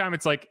the same time,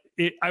 it's like,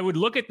 I would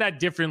look at that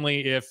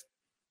differently if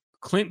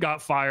Klint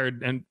got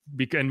fired and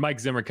Mike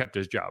Zimmer kept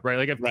his job, right?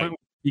 Like if Klint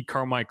beat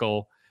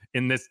Carmichael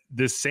in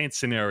this Saints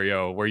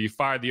scenario where you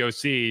fired the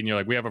OC and you're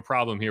like, we have a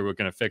problem here, we're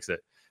going to fix it.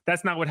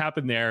 That's not what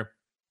happened there.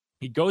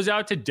 He goes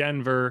out to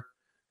Denver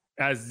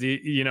as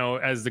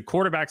the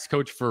quarterback's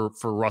coach for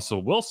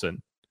Russell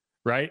Wilson,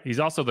 right? He's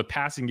also the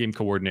passing game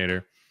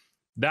coordinator.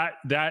 That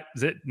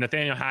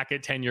Nathaniel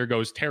Hackett tenure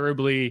goes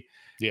terribly.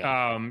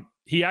 Yeah.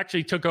 He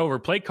actually took over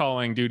play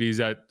calling duties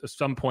at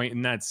some point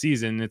in that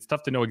season. It's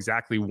tough to know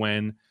exactly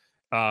when.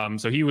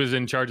 So he was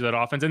in charge of that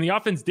offense, and the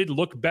offense did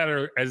look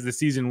better as the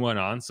season went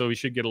on. So we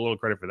should get a little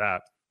credit for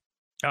that.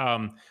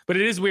 But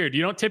it is weird.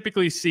 You don't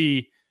typically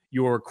see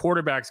your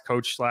quarterback's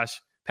coach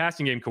 /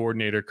 passing game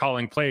coordinator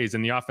calling plays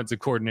and the offensive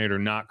coordinator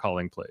not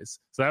calling plays.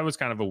 So that was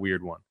kind of a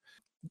weird one.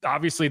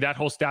 Obviously, that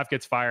whole staff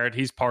gets fired.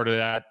 He's part of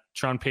that.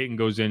 Sean Payton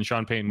goes in.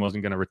 Sean Payton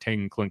wasn't going to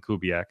retain Klint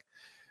Kubiak.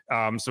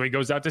 So he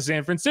goes out to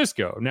San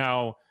Francisco.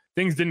 Now,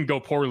 things didn't go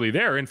poorly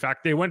there. In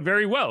fact, they went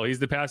very well. He's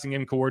the passing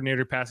game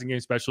coordinator, passing game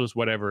specialist,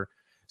 whatever.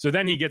 So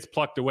then he gets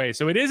plucked away.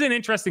 So it is an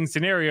interesting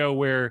scenario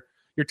where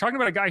you're talking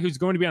about a guy who's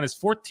going to be on his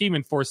 4th team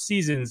in 4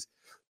 seasons,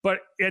 but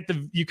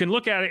you can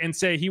look at it and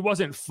say he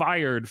wasn't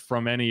fired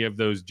from any of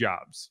those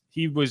jobs.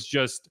 He was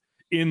just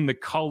in the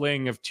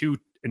culling of 2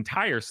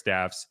 entire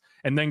staffs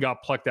and then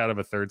got plucked out of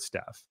a 3rd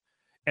staff.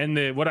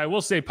 And what I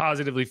will say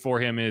positively for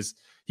him is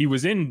he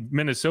was in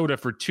Minnesota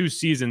for 2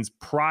 seasons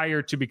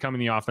prior to becoming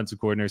the offensive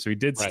coordinator. So he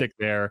did stick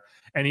there,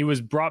 and he was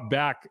brought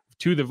back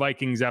to the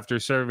Vikings after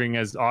serving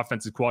as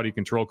offensive quality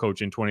control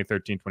coach in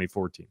 2013,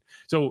 2014.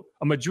 So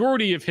a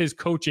majority of his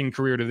coaching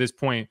career to this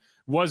point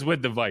was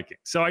with the Vikings.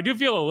 So I do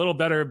feel a little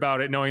better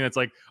about it, knowing that's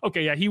like,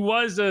 okay, yeah, he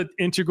was an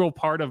integral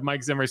part of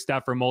Mike Zimmer's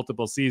staff for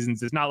multiple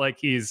seasons. It's not like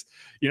he's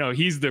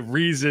the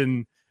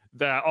reason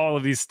that all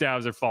of these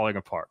staffs are falling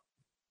apart.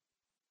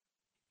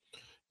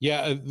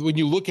 Yeah, when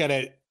you look at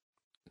it,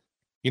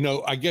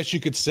 I guess you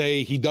could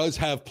say he does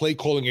have play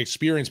calling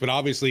experience, but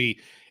obviously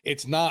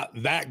it's not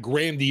that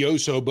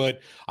grandioso.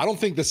 But I don't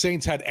think the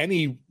Saints had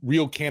any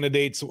real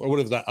candidates, or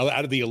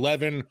out of the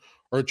 11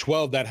 or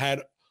 12 that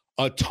had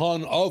a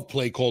ton of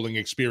play calling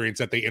experience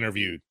that they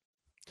interviewed.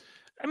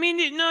 I mean,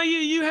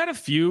 you had a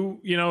few.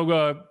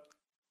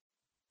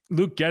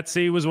 Luke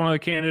Getsy was one of the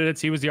candidates.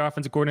 He was the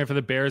offensive coordinator for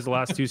the Bears the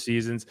last 2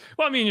 seasons.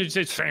 Well, I mean, you're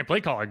just saying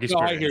play calling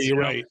experience. No, I hear you,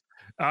 right.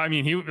 I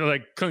mean, he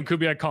like Klint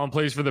Kubiak calling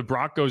plays for the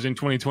Broncos in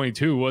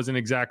 2022 wasn't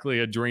exactly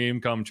a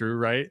dream come true,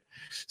 right?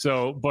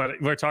 So, but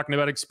we're talking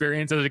about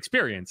experience as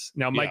experience.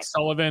 Now, Mike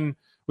Sullivan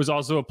was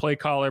also a play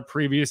caller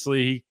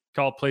previously. He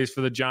called plays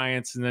for the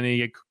Giants, and then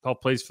he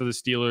called plays for the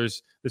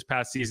Steelers this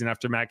past season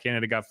after Matt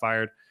Canada got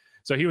fired.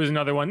 So he was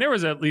another one. There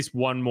was at least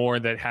one more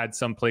that had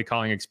some play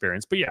calling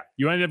experience. But yeah,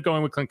 you ended up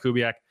going with Klint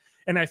Kubiak,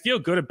 and I feel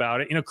good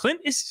about it. Klint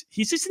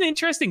he's just an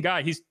interesting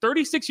guy. He's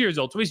 36 years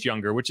old, so he's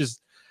younger, which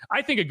is,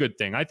 I think, a good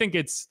thing. I think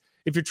if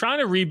you're trying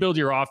to rebuild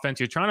your offense,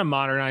 you're trying to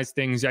modernize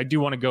things, I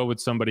do want to go with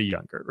somebody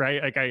younger,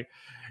 right? Like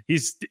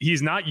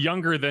he's not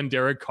younger than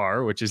Derek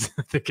Carr, which is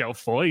I think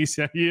helpful. He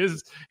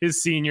is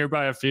his senior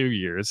by a few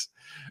years.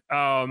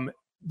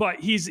 But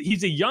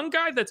he's a young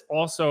guy that's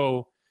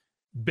also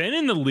been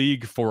in the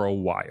league for a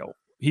while.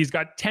 He's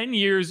got 10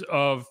 years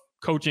of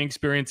coaching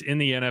experience in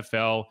the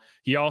NFL.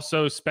 He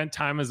also spent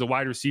time as the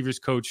wide receivers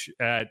coach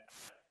at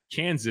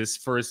Kansas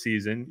for a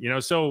season,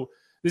 so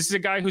this is a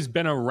guy who's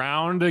been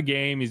around the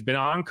game. He's been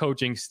on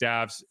coaching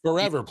staffs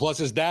forever. Plus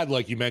his dad,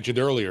 like you mentioned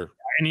earlier.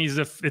 And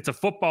it's a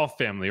football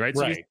family, right?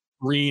 So he's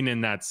green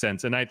in that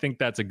sense. And I think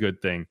that's a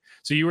good thing.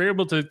 So you were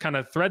able to kind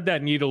of thread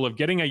that needle of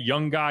getting a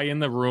young guy in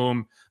the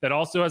room that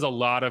also has a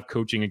lot of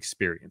coaching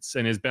experience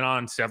and has been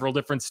on several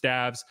different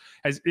staffs.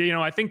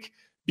 I think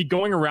be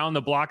going around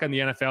the block on the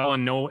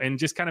NFL and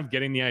just kind of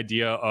getting the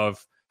idea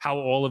of how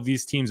all of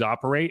these teams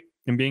operate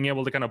and being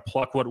able to kind of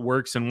pluck what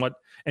works and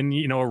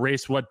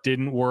erase what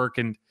didn't work.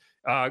 And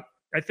I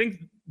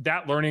think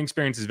that learning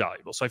experience is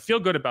valuable. So I feel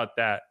good about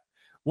that.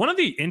 One of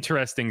the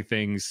interesting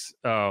things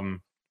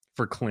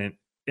for Klint,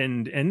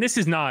 and this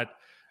is not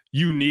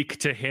unique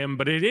to him,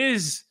 but it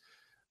is,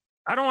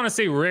 I don't want to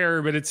say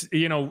rare, but it's,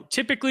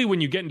 typically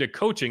when you get into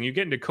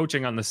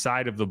coaching on the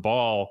side of the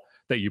ball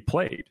that you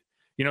played.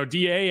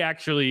 DA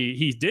actually,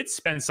 he did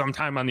spend some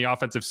time on the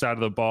offensive side of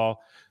the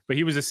ball, but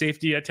he was a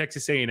safety at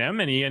Texas A&M,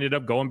 and he ended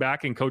up going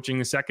back and coaching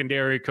the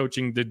secondary,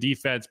 coaching the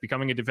defense,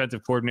 becoming a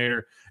defensive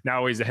coordinator.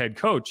 Now he's a head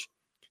coach.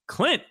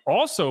 Klint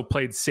also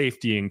played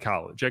safety in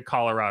college at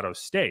Colorado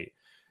State.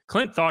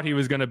 Klint thought he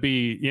was going to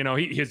be,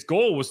 his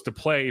goal was to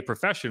play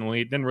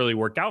professionally. It didn't really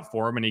work out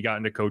for him, and he got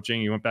into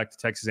coaching. He went back to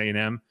Texas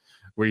A&M,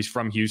 where he's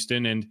from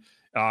Houston, and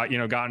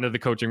got into the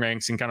coaching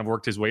ranks and kind of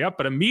worked his way up,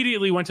 but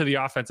immediately went to the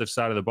offensive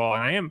side of the ball.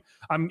 And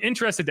I'm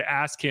interested to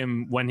ask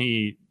him when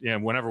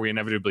whenever we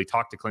inevitably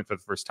talk to Klint for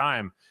the first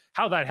time,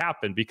 how that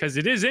happened, because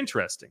it is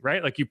interesting,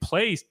 right? Like, you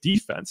play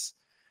defense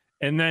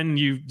and then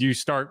you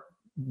start,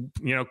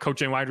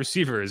 coaching wide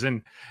receivers.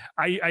 And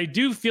I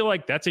do feel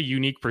like that's a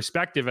unique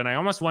perspective. And I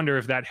almost wonder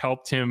if that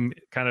helped him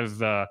kind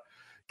of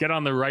get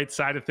on the right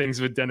side of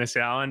things with Dennis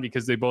Allen,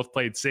 because they both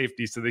played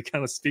safety. So they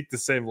kind of speak the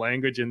same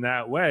language in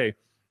that way.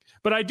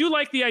 But I do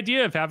like the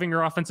idea of having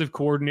your offensive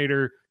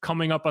coordinator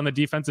coming up on the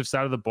defensive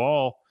side of the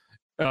ball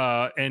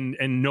and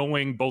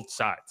knowing both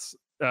sides,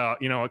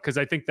 because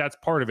I think that's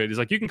part of it. Is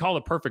like, you can call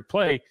the perfect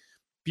play,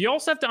 but you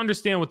also have to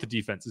understand what the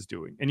defense is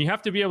doing. And you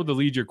have to be able to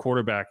lead your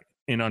quarterback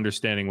in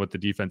understanding what the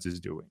defense is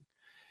doing.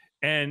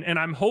 And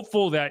I'm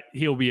hopeful that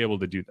he'll be able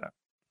to do that.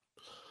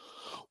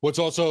 What's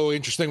also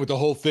interesting with the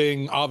whole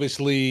thing,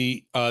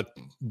 obviously,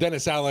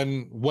 Dennis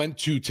Allen went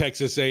to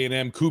Texas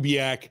A&M.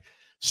 Kubiak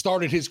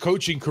started his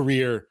coaching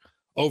career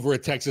over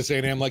at Texas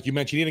A&M. Like you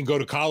mentioned, he didn't go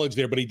to college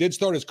there, but he did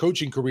start his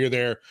coaching career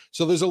there.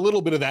 So there's a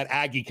little bit of that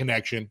Aggie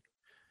connection.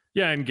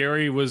 Yeah, and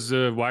Gary was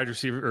a wide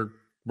receiver or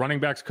running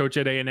backs coach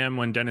at A&M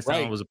when Dennis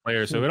Allen was a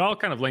player. So it all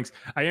kind of links.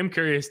 I am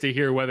curious to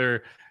hear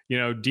whether,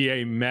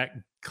 DA met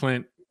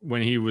Klint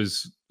when he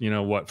was,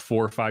 4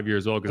 or 5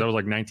 years old, because that was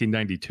like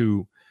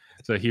 1992.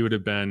 So he would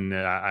have been,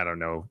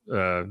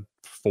 4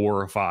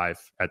 or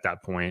 5 at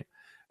that point.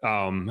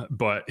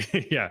 But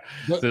yeah,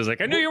 so it's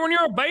like, I knew you when you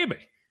were a baby.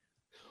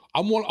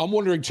 I'm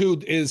wondering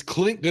too, is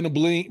Klint going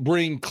to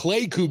bring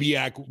Clay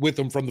Kubiak with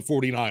him from the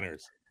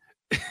 49ers?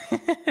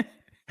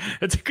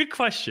 That's a good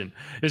question.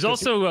 There's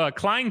also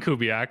Klein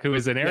Kubiak, who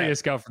is an area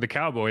scout for the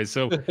Cowboys.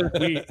 So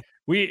it's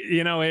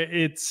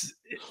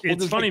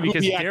funny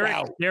because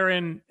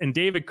Darren and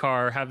David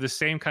Carr have the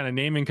same kind of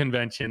naming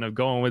convention of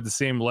going with the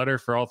same letter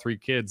for all three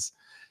kids.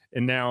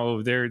 And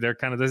now they're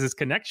kind of, there's this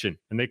connection,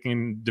 and they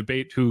can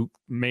debate who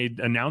made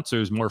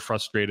announcers more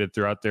frustrated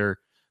throughout their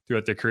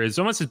careers. It's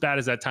almost as bad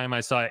as that time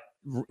I saw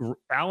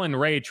Alan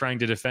Ray trying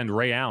to defend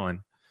Ray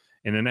Allen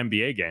in an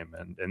NBA game,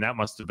 and that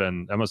must have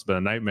been a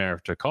nightmare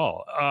to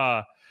call.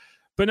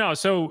 But no,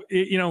 so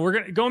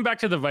we're going back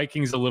to the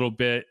Vikings a little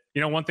bit.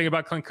 One thing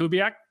about Klint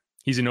Kubiak,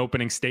 he's an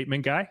opening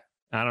statement guy.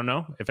 I don't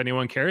know if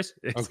anyone cares.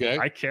 Okay,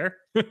 I care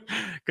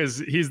because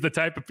he's the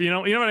type of you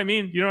know what I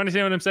mean. You don't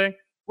understand what I'm saying?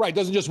 Right,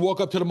 doesn't just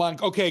walk up to the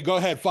mic. Okay, go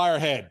ahead, fire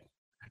ahead.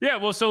 Yeah,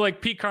 well, so like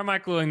Pete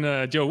Carmichael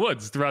and Joe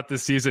Woods throughout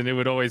this season, it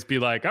would always be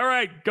like, all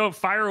right, go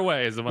fire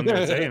away is the one they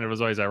would say. And it was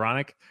always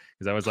ironic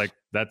because I was like,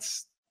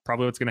 that's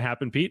probably what's going to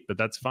happen, Pete, but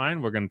that's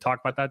fine. We're going to talk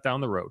about that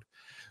down the road.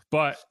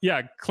 But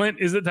yeah, Klint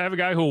is the type of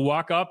guy who will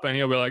walk up and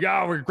he'll be like,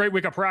 oh, we're a great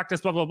week of practice,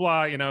 blah, blah,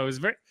 blah.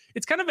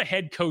 It's kind of a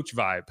head coach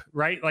vibe,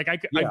 right? Like I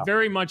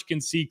very much can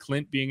see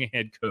Klint being a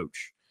head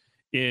coach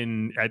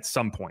at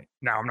some point.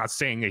 Now, I'm not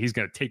saying that he's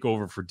going to take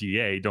over for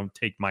DA. Don't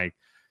take my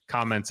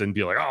comments and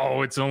be like,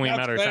 oh, it's only a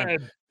matter of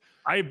time.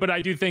 But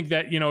I do think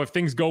that, if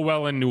things go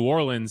well in New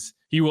Orleans,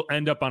 he will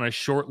end up on a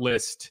short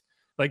list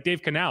like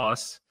Dave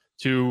Canales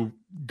to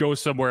go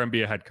somewhere and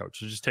be a head coach.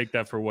 So just take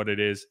that for what it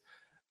is.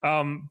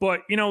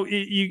 But,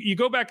 you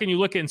go back and you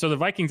look at, and so the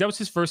Vikings, that was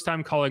his first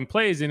time calling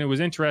plays. And it was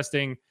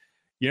interesting.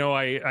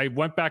 I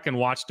went back and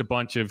watched a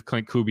bunch of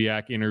Klint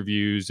Kubiak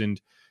interviews,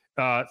 and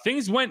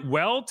things went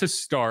well to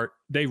start.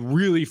 They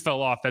really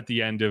fell off at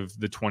the end of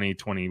the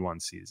 2021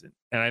 season.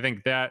 And I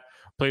think that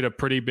played a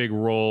pretty big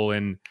role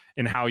in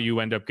how you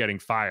end up getting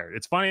fired.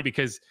 It's funny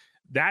because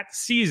that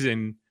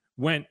season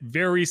went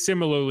very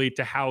similarly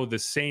to how the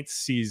Saints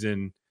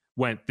season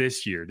went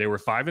this year. They were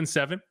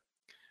 5-7.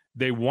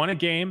 They won a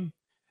game.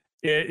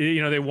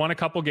 They won a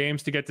couple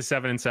games to get to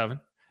 7-7.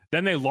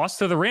 Then they lost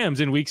to the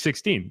Rams in week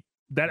 16.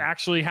 That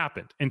actually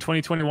happened in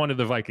 2021 to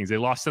the Vikings. They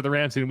lost to the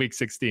Rams in week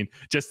 16,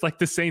 just like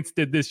the Saints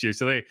did this year.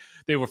 So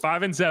they were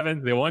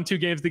 5-7. They won 2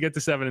 games to get to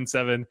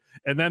 7-7.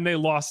 And then they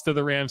lost to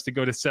the Rams to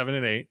go to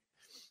 7-8.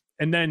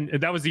 And then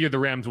that was the year the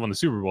Rams won the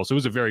Super Bowl. So it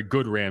was a very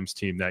good Rams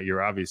team that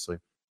year, obviously.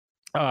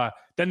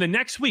 Then the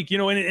next week,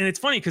 and it's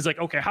funny because like,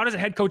 okay, how does a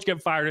head coach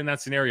get fired in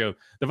that scenario?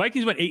 The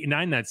Vikings went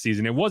 8-9 that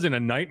season. It wasn't a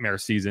nightmare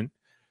season,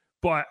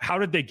 but how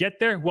did they get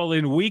there? Well,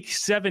 in week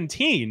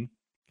 17,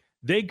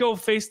 they go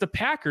face the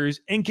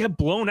Packers and get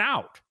blown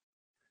out.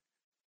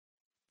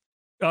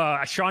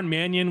 Sean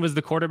Mannion was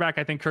the quarterback.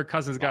 I think Kirk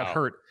Cousins got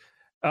hurt.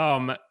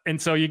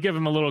 And so you give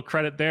him a little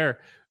credit there.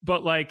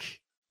 But like,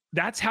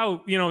 that's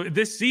how,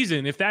 this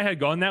season, if that had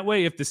gone that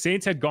way, if the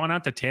Saints had gone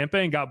out to Tampa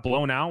and got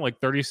blown out like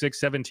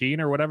 36-17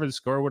 or whatever the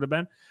score would have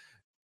been,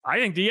 I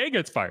think DA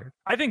gets fired.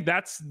 I think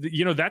that's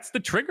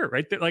the trigger,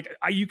 right?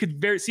 You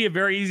could see a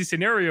very easy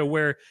scenario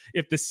where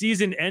if the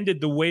season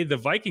ended the way the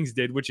Vikings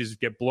did, which is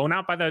get blown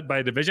out by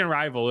a division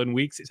rival in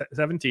week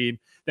 17,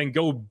 then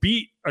go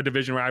beat a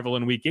division rival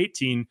in week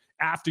 18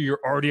 after you're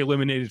already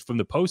eliminated from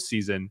the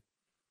postseason.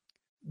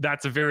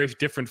 That's a very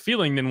different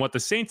feeling than what the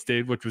Saints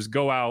did, which was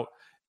go out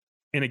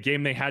in a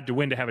game they had to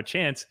win to have a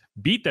chance,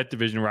 beat that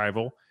division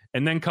rival,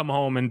 and then come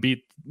home and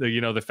beat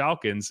the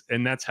Falcons,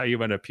 and that's how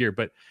you end up here.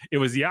 But it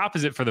was the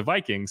opposite for the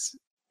Vikings,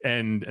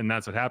 and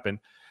that's what happened.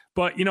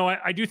 But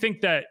I do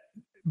think that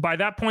by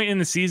that point in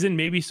the season,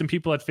 maybe some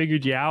people had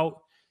figured you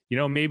out.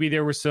 Maybe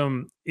there were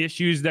some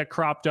issues that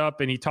cropped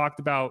up, and he talked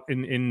about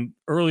in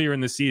earlier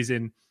in the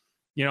season,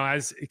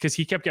 because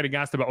he kept getting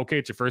asked about, okay,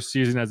 it's your first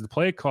season as the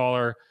play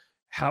caller.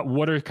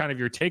 What are kind of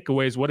your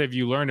takeaways? What have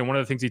you learned? And one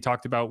of the things he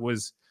talked about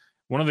was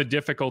one of the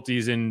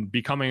difficulties in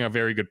becoming a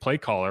very good play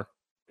caller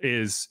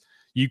is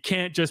you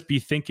can't just be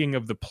thinking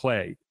of the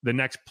play, the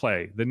next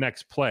play, the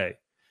next play.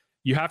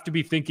 You have to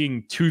be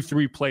thinking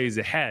 2-3 plays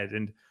ahead.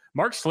 And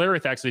Mark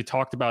Schlereth actually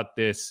talked about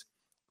this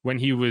when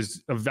he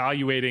was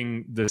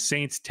evaluating the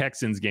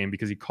Saints-Texans game,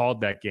 because he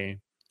called that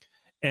game.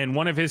 And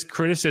one of his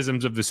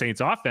criticisms of the Saints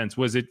offense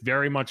was it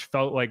very much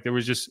felt like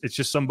it's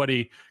just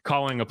somebody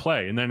calling a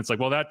play. And then it's like,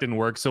 well, that didn't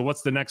work. So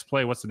what's the next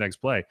play? What's the next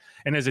play?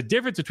 And there's a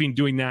difference between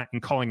doing that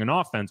and calling an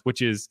offense,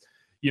 which is,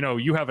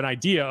 you have an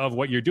idea of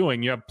what you're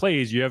doing. You have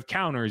plays, you have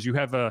counters, you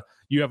have a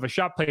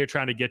shot play you're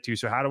trying to get to.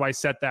 So how do I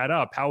set that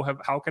up?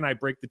 How can I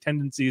break the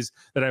tendencies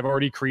that I've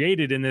already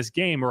created in this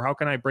game? Or how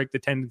can I break the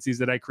tendencies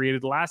that I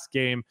created last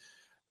game?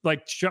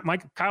 Like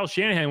Kyle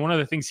Shanahan, one of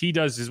the things he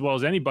does as well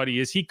as anybody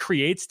is he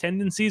creates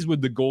tendencies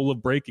with the goal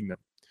of breaking them,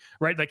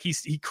 right? Like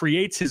he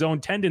creates his own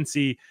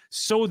tendency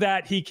so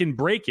that he can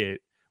break it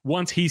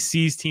once he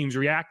sees teams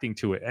reacting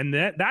to it. And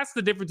that's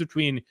the difference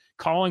between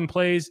calling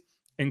plays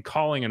and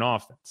calling an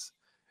offense.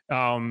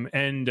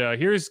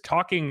 Here's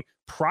talking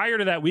prior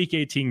to that week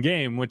 18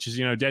 game, which is,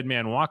 dead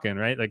man walking,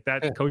 right? Like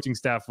that coaching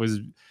staff was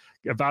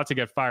about to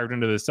get fired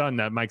into the sun,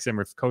 that Mike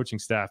Zimmer coaching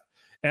staff.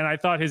 And I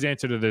thought his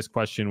answer to this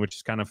question, which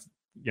is kind of,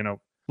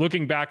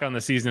 looking back on the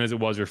season as it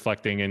was,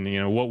 reflecting,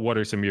 and, what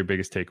are some of your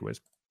biggest takeaways?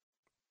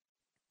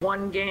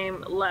 One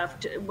game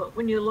left.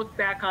 When you look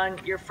back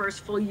on your first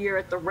full year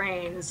at the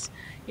Reigns,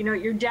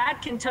 your dad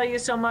can tell you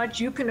so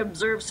much, you can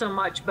observe so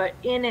much, but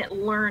in it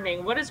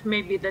learning, what is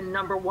maybe the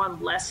number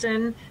one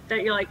lesson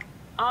that you're like,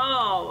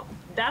 oh,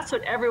 that's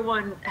what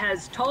everyone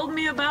has told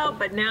me about,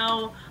 but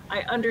now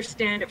I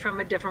understand it from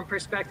a different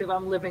perspective.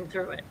 I'm living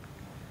through it.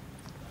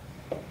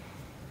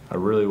 I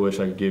really wish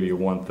I could give you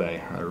one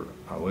thing.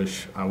 I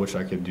wish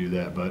I could do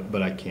that,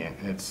 but I can't.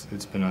 It's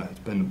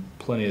been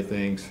plenty of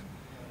things.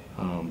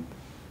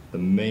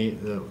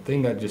 The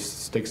thing that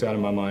just sticks out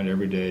in my mind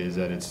every day is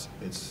that it's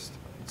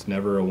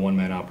never a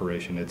one-man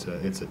operation. It's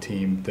a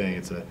team thing.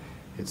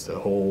 It's the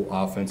whole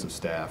offensive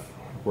staff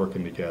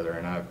working together,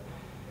 and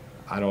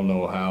I don't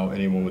know how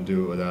anyone would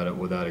do it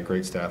without a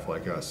great staff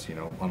like us.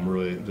 I'm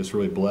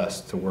really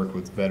blessed to work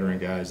with veteran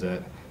guys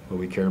that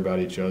we care about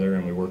each other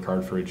and we work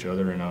hard for each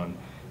other. And on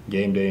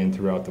game day and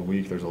throughout the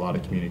week, there's a lot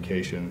of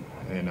communication,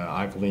 and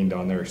I've leaned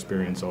on their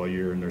experience all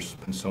year. And there's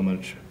been so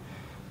much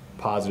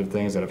positive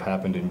things that have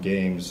happened in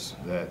games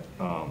that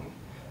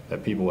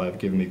people have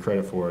given me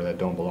credit for that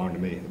don't belong to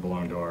me. They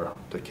belong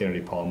to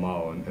Kennedy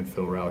Palomao and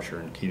Phil Rauscher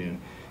and Keenan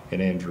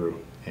and Andrew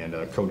and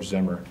Coach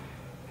Zimmer.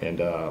 And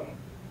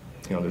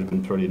there's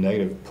been plenty of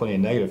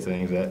negative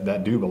things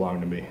that do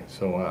belong to me.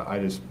 So I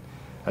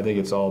think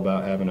it's all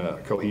about having a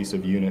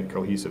cohesive unit,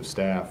 cohesive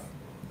staff.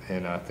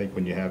 And I think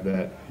when you have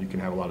that, you can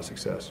have a lot of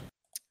success.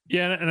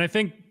 Yeah, and I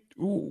think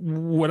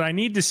what I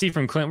need to see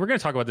from Klint, we're going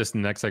to talk about this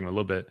in the next segment a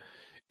little bit,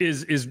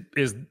 is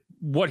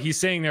what he's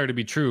saying there to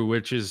be true,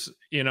 which is,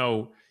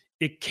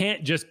 it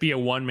can't just be a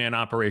one-man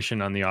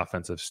operation on the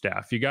offensive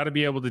staff. You got to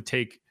be able to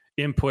take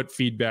input,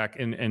 feedback,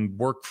 and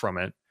work from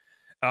it.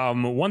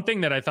 One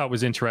thing that I thought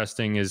was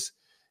interesting is,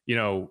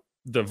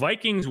 the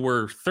Vikings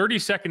were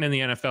 32nd in the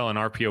NFL in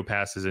RPO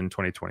passes in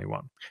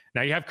 2021.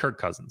 Now you have Kirk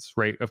Cousins,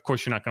 right? Of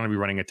course, you're not going to be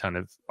running a ton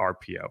of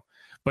RPO,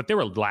 but they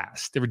were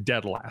last. They were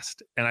dead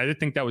last. And I did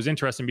think that was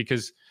interesting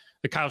because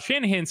the Kyle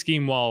Shanahan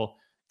scheme, while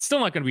it's still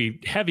not going to be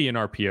heavy in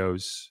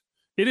RPOs,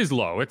 it is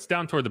low. It's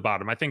down toward the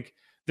bottom. I think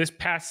this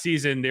past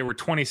season, they were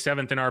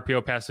 27th in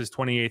RPO passes,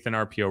 28th in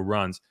RPO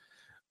runs.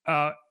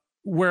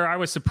 Where I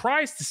was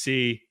surprised to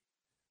see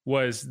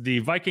was the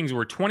Vikings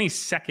were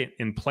 22nd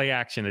in play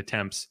action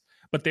attempts,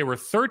 but they were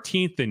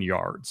 13th in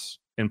yards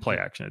in play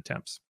action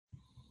attempts.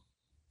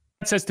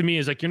 That says to me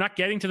is like, you're not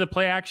getting to the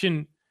play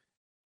action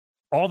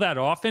all that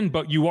often,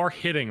 but you are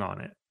hitting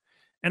on it.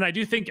 And I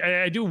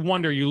do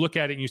wonder, you look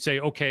at it and you say,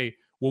 okay,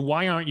 well,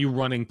 why aren't you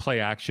running play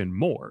action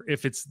more?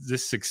 If it's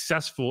this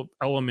successful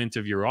element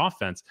of your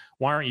offense,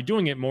 why aren't you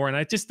doing it more? And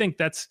I just think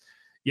that's,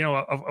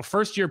 a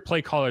first-year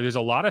play caller, there's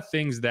a lot of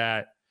things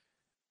that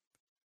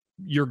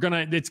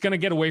it's going to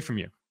get away from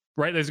you,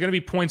 right? There's going to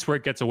be points where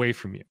it gets away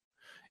from you.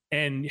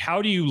 And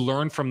how do you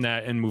learn from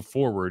that and move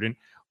forward? And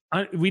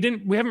we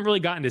haven't really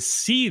gotten to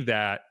see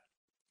that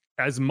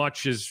as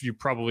much as you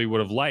probably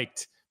would have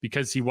liked,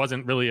 because he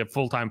wasn't really a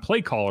full-time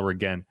play caller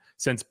again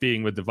since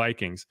being with the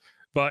Vikings.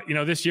 But,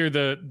 this year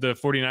the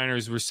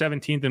 49ers were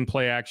 17th in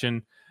play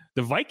action.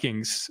 The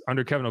Vikings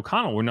under Kevin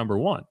O'Connell were number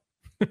 1,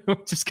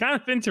 which is kind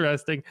of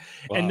interesting.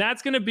 Wow. And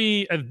that's going to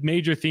be a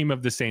major theme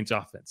of the Saints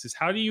offense is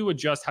how do you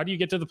adjust? How do you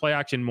get to the play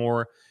action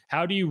more?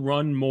 How do you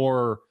run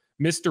more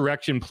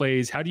misdirection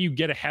plays? How do you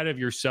get ahead of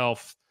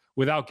yourself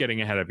without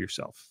getting ahead of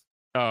yourself?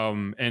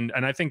 And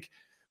I think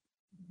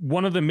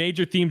one of the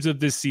major themes of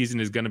this season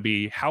is going to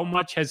be how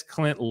much has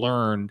Klint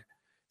learned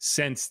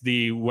since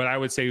what I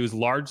would say was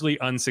largely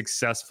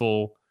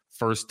unsuccessful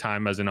first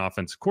time as an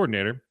offensive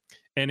coordinator.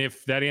 And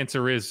if that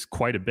answer is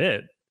quite a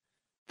bit,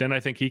 then I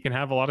think he can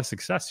have a lot of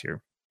success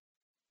here.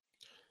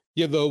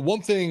 Yeah, the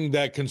one thing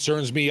that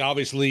concerns me,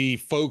 obviously,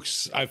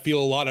 folks, I feel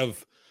a lot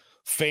of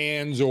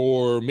fans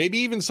or maybe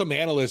even some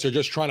analysts are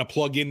just trying to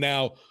plug in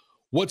now,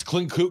 what's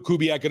Klint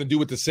Kubiak going to do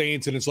with the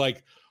Saints? And it's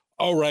like,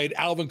 all right,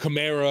 Alvin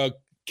Kamara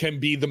can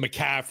be the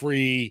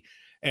McCaffrey,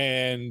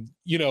 and,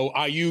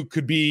 Ayuk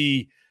could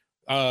be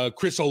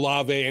Chris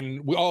Olave,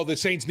 and the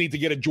Saints need to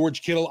get a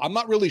George Kittle. I'm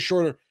not really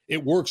sure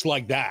it works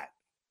like that.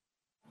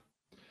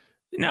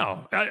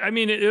 No, I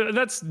mean,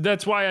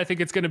 that's why I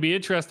think it's going to be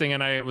interesting.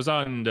 And I was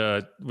on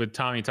with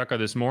Tommy Tucker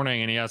this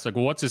morning, and he asked,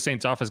 well, what's the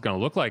Saints offense going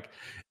to look like?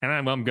 And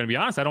I'm going to be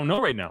honest, I don't know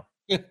right now.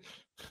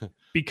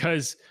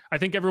 Because I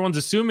think everyone's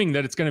assuming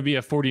that it's going to be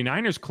a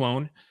 49ers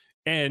clone.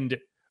 And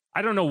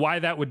I don't know why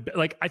that would be.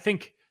 I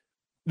think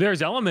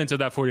there's elements of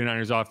that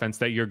 49ers offense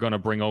that you're going to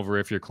bring over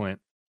if you're Klint.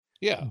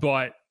 Yeah.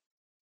 But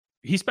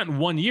he spent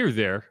 1 year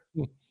there.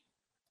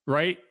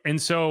 Right. And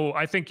so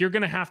I think you're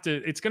going to have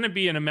to, it's going to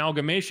be an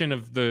amalgamation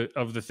of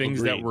the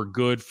things that were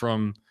good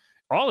from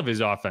all of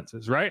his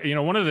offenses. Right.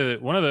 One of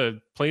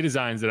the play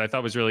designs that I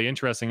thought was really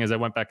interesting as I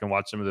went back and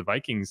watched some of the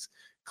Vikings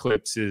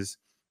clips is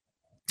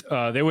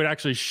they would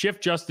actually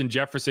shift Justin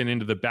Jefferson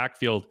into the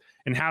backfield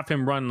and have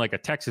him run like a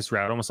Texas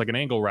route, almost like an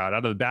angle route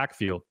out of the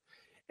backfield.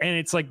 And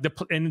it's like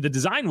the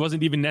design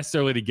wasn't even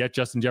necessarily to get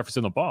Justin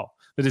Jefferson the ball.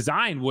 The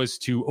design was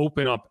to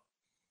open up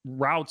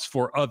routes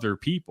for other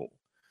people.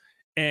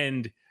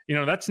 And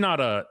that's not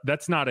a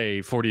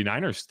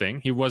 49ers thing.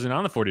 He wasn't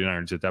on the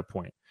 49ers at that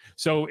point.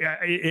 So,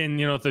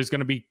 if there's going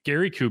to be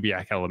Gary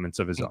Kubiak elements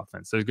of his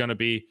offense, there's going to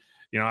be,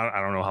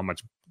 I don't know how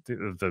much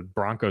the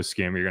Broncos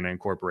scheme you're going to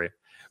incorporate,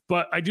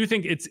 but I do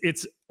think it's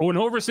an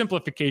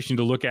oversimplification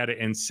to look at it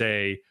and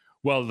say,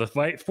 well, the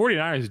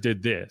 49ers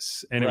did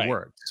this and it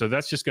worked. So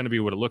that's just going to be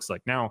what it looks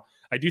like. Now,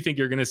 I do think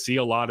you're going to see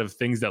a lot of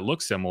things that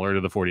look similar to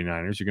the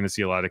 49ers. You're going to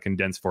see a lot of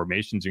condensed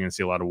formations. You're going to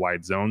see a lot of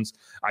wide zones.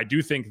 I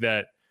do think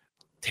that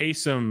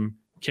Taysom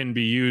can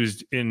be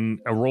used in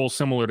a role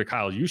similar to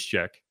Kyle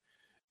Juszczyk.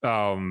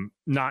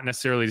 Not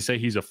necessarily to say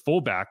he's a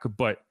fullback,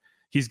 but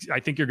I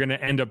think you're going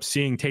to end up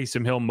seeing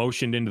Taysom Hill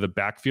motioned into the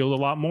backfield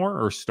a lot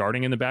more, or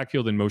starting in the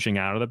backfield and motioning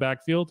out of the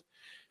backfield,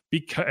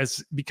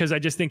 because I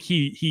just think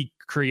he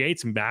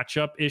creates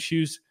matchup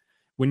issues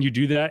when you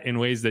do that in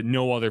ways that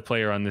no other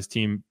player on this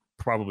team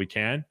probably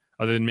can,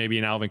 other than maybe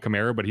an Alvin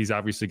Kamara, but he's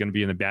obviously going to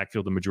be in the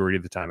backfield the majority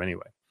of the time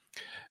anyway.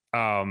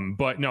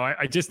 But no,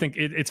 I just think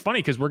it's funny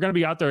because we're going to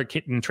be out there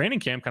in training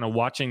camp kind of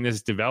watching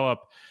this develop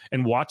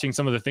and watching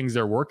some of the things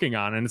they're working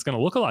on, and it's going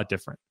to look a lot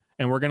different.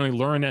 And we're going to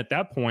learn at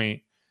that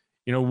point,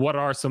 what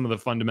are some of the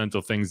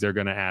fundamental things they're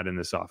going to add in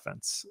this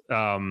offense.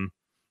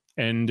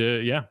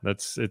 It's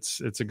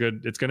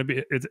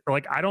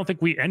like, I don't think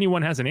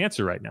anyone has an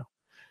answer right now.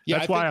 Yeah,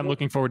 that's why I'm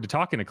looking forward to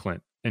talking to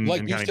Klint. And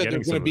like you said,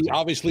 there's going to be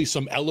obviously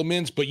some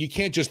elements, but you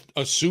can't just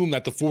assume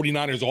that the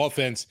 49ers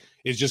offense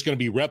is just going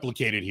to be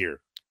replicated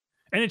here.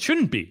 And it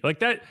shouldn't be like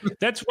that.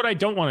 That's what I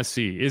don't want to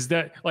see, is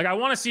that, like, I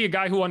want to see a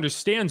guy who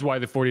understands why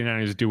the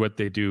 49ers do what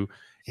they do,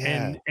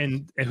 and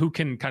who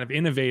can kind of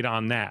innovate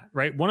on that.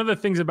 Right. One of the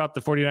things about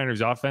the 49ers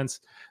offense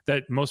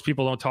that most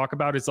people don't talk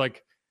about is,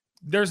 like,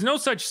 there's no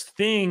such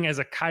thing as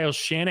a Kyle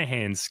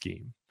Shanahan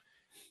scheme.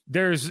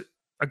 There's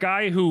a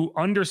guy who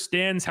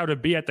understands how to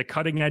be at the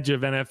cutting edge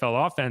of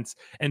NFL offense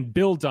and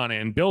builds on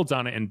it and builds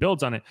on it and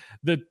builds on it.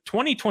 The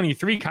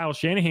 2023 Kyle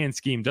Shanahan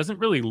scheme doesn't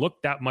really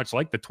look that much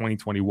like the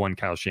 2021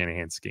 Kyle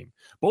Shanahan scheme.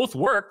 Both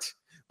worked,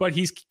 but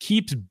he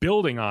keeps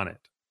building on it.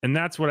 And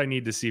that's what I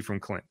need to see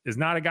from Klint. Is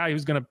not a guy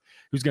who's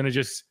gonna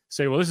just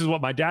say, well, this is what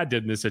my dad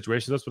did in this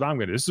situation, that's what I'm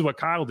gonna do. This is what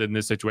Kyle did in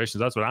this situation,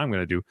 that's what I'm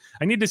gonna do.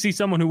 I need to see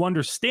someone who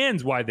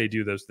understands why they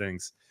do those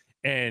things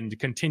and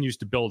continues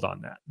to build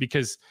on that.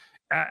 Because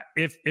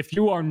if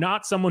you are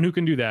not someone who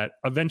can do that,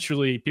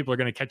 eventually people are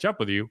going to catch up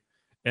with you,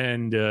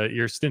 and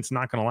your stint's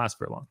not going to last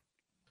very long.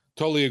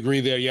 Totally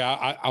agree there.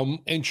 Yeah, I'm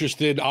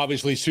interested,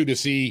 obviously, Sue, to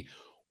see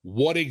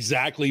what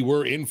exactly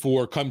we're in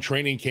for come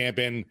training camp.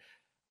 And,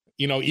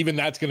 even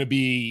that's going to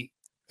be,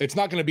 it's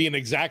not going to be an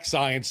exact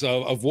science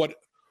of what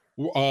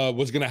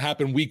was going to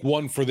happen week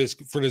one for this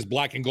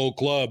black and gold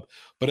club,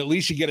 but at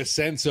least you get a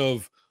sense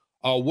of,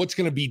 what's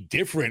going to be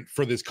different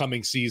for this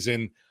coming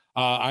season.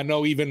 I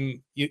know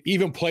even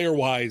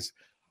player-wise,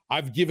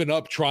 I've given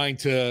up trying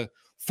to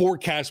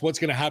forecast what's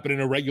going to happen in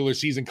a regular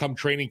season come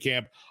training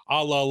camp,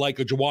 a la like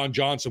a Juwan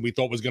Johnson we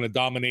thought was going to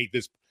dominate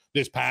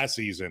this past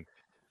season.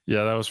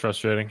 Yeah, that was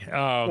frustrating.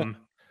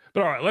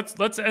 But all right,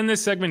 let's end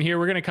this segment here.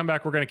 We're going to come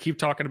back. We're going to keep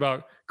talking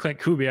about Klint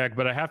Kubiak,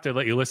 but I have to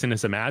let you listen to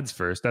some ads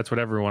first. That's what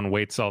everyone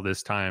waits all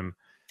this time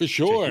for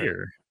sure. To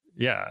hear.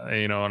 Yeah,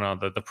 and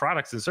the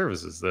products and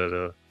services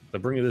that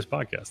bring you this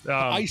podcast.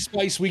 Ice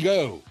Spice, we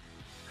go.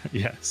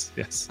 Yes.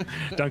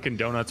 Dunkin'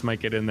 Donuts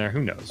might get in there.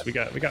 Who knows? We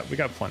got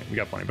plenty.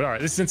 But all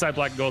right, this is Inside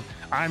Black and Gold.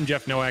 I'm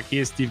Jeff Nowak. He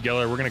is Steve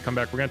Geller. We're going to come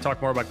back. We're going to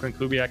talk more about Klint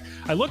Kubiak.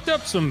 I looked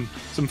up some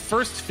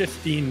first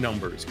 15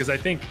 numbers because I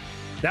think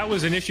that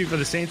was an issue for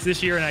the Saints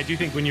this year, and I do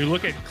think when you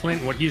look at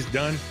Klint, what he's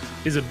done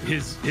is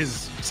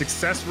his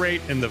success rate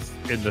in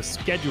the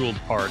scheduled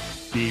part,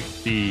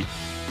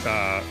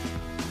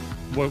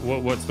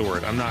 what's the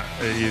word? I'm not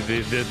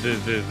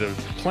the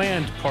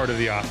planned part of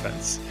the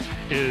offense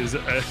is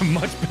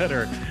much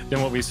better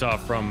than what we saw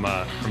from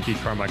Pete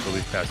Carmichael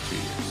these past 2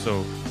 years.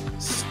 So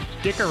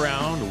stick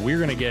around.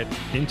 We're gonna get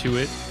into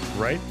it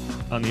right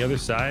on the other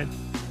side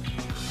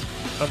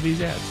of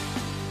these ads.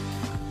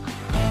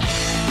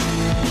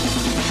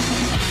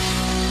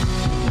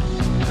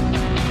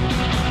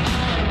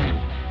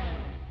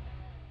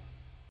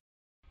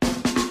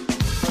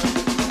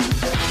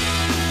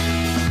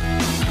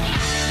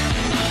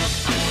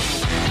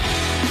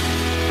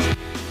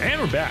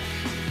 Back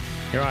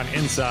here on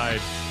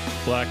Inside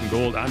Black and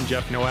Gold. I'm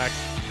Jeff Nowak.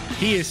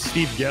 He is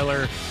Steve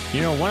Geller.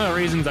 One of the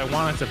reasons I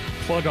wanted to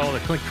plug all the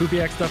Klint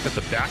Kubiak stuff at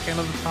the back end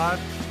of the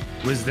pod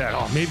was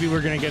that maybe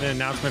we're going to get an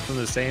announcement from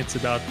the Saints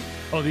about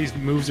these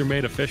moves are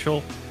made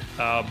official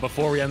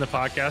before we end the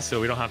podcast, so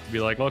we don't have to be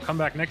like, well, come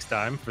back next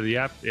time for the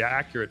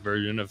accurate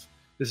version of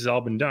this has all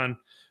been done.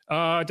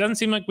 It doesn't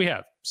seem like we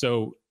have.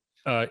 So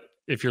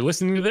if you're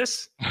listening to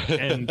this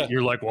and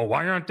you're like, well,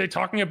 why aren't they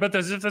talking about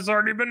this if it's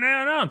already been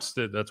announced?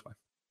 That's why.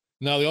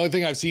 No, the only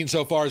thing I've seen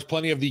so far is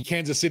plenty of the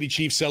Kansas City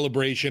Chiefs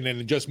celebration,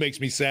 and it just makes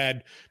me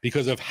sad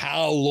because of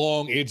how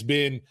long it's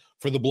been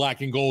for the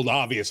black and gold,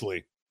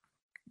 obviously.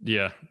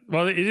 Yeah.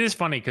 Well, it is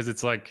funny because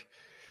it's like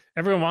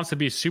everyone wants to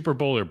be Super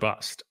Bowl or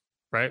bust,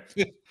 right?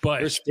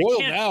 But they're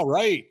spoiled now,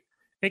 right?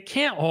 It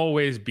can't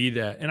always be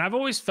that. And I've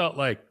always felt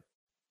like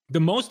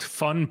the most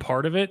fun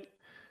part of it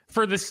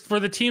for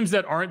the teams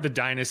that aren't the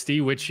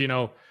dynasty, which,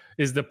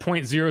 is the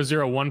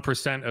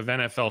 0.001% of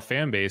NFL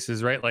fan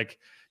bases, right? Like,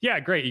 yeah,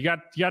 great. You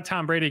got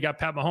Tom Brady, you got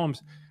Pat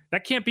Mahomes.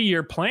 That can't be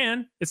your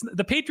plan.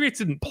 The Patriots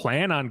didn't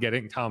plan on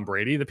getting Tom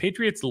Brady. The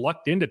Patriots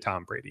lucked into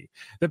Tom Brady.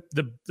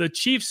 The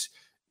Chiefs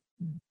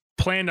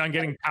planned on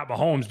getting Pat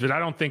Mahomes, but I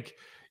don't think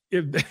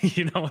they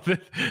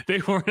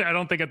weren't. I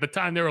don't think at the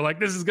time they were like,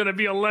 this is going to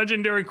be a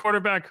legendary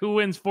quarterback who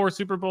wins 4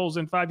 Super Bowls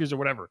in 5 years or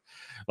whatever.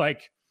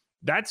 Like,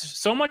 that's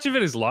so much of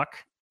it is luck.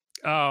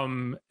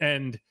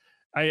 And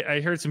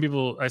I heard some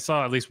people, I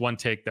saw at least one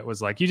take that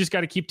was like, you just got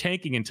to keep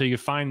tanking until you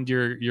find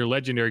your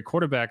legendary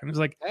quarterback. And it was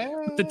like,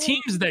 the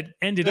teams that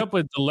ended up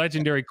with the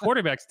legendary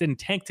quarterbacks didn't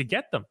tank to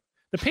get them.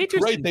 The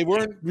Patriots, right? They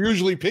weren't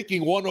usually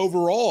picking one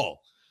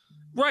overall.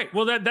 Right.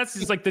 Well, that's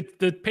just like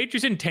the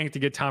Patriots didn't tank to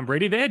get Tom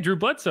Brady. They had Drew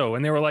Bledsoe,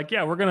 and they were like,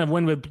 yeah, we're going to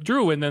win with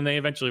Drew. And then they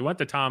eventually went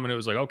to Tom, and it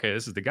was like, okay,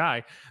 this is the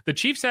guy. The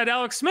Chiefs had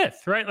Alex Smith,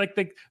 right? Like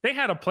they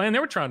had a plan. They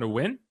were trying to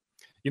win.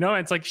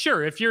 It's like,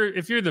 sure, if you're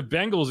the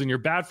Bengals and you're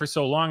bad for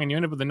so long and you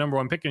end up with the number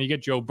 1 pick and you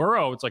get Joe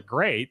Burrow, it's like,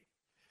 great.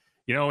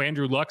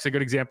 Andrew Luck's a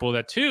good example of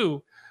that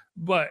too.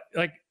 But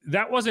like,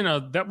 that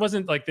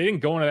wasn't like, they didn't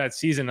go into that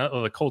season.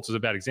 The Colts is a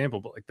bad example,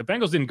 but like the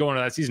Bengals didn't go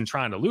into that season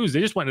trying to lose. They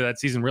just went into that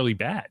season really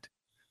bad.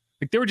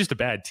 Like, they were just a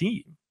bad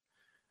team.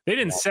 They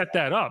didn't set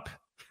that up.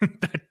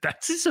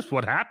 That's just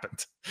what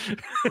happened.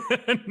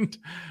 And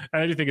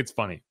I do think it's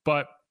funny,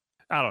 but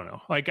I don't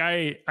know. Like,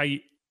 I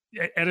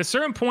at a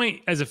certain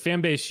point as a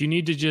fan base, you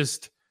need to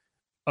just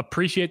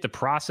appreciate the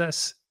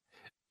process.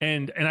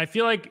 And I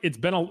feel like it's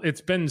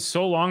been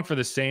so long for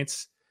the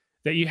Saints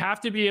that you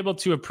have to be able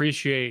to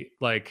appreciate,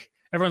 like,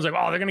 everyone's like,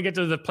 oh, they're going to get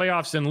to the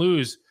playoffs and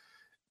lose.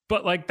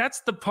 But like,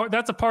 that's a part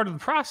of the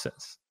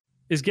process,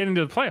 is getting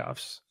to the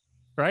playoffs,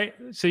 right?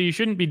 So you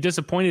shouldn't be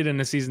disappointed in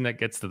a season that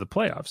gets to the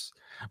playoffs.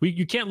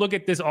 You can't look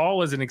at this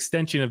all as an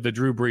extension of the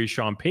Drew Brees,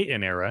 Sean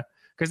Payton era,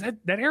 because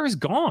that era is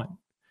gone.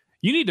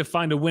 You need to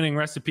find a winning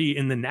recipe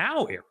in the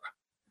now era.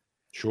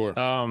 Sure.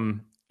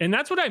 And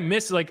that's what I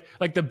miss. Like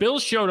the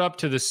Bills showed up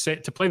to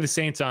play the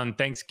Saints on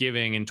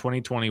Thanksgiving in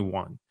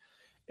 2021.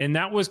 And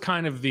that was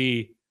kind of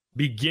the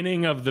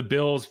beginning of the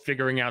Bills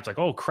figuring out, like,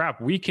 oh crap,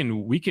 we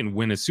can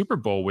win a Super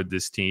Bowl with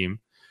this team.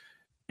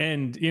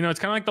 And, it's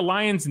kind of like the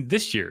Lions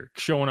this year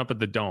showing up at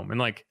the Dome. And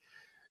like,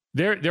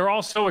 they're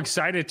all so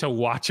excited to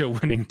watch a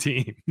winning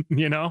team,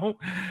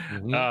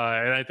 Mm-hmm. And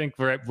I think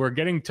we're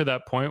getting to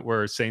that point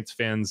where Saints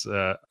fans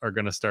are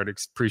going to start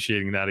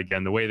appreciating that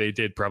again, the way they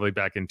did probably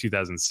back in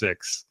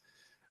 2006,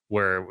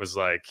 where it was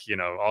like,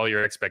 all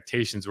your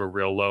expectations were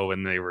real low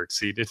and they were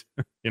exceeded,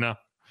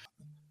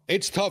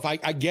 It's tough. I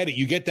get it.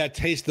 You get that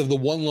taste of the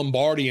one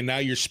Lombardi, and now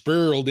you're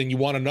spiraled and you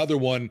want another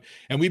one.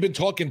 And we've been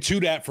talking to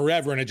that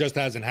forever, and it just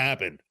hasn't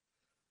happened.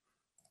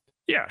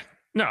 Yeah.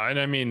 No, and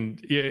I mean,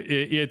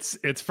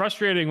 it's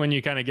frustrating when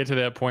you kind of get to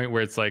that point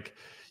where it's like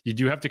you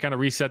do have to kind of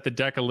reset the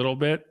deck a little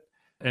bit.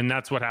 And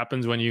that's what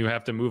happens when you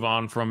have to move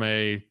on from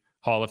a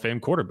Hall of Fame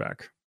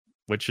quarterback,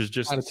 which is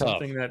just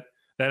something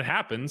that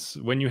happens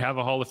when you have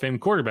a Hall of Fame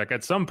quarterback.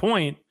 At some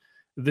point,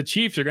 the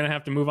Chiefs are going to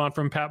have to move on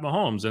from Pat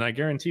Mahomes, and I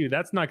guarantee you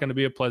that's not going to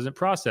be a pleasant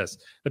process.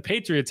 The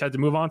Patriots had to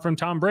move on from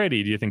Tom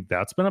Brady. Do you think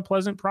that's been a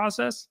pleasant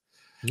process?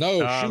 No,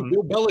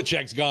 Bill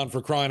Belichick's gone,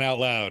 for crying out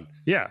loud.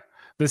 Yeah.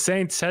 The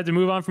Saints had to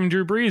move on from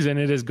Drew Brees, and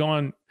it has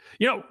gone,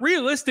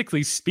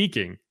 realistically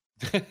speaking,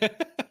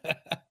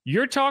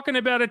 you're talking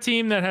about a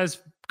team that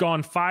has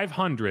gone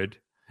 500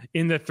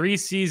 in the 3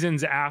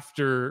 seasons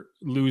after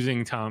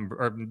losing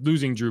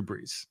Drew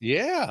Brees.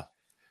 Yeah.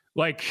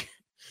 Like,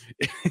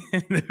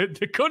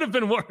 it could have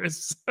been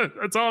worse.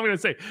 That's all I'm going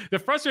to say. The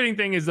frustrating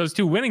thing is those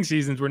 2 winning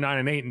seasons were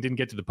 9-8 and didn't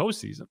get to the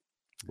postseason.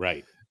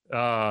 Right.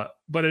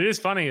 But it is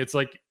funny. It's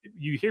like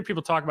you hear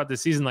people talk about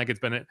this season like it's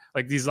been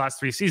like these last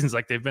 3 seasons,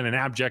 like they've been an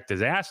abject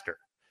disaster.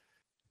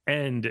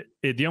 And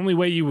the only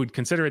way you would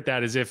consider it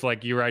that is if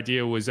like your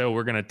idea was,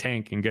 we're going to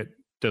tank and get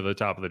to the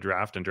top of the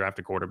draft and draft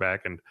a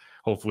quarterback, and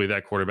hopefully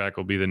that quarterback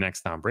will be the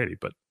next Tom Brady,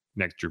 but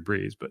next Drew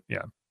Brees. But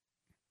yeah,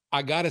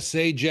 I gotta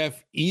say,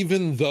 Jeff,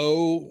 even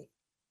though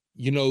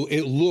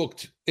it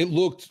looked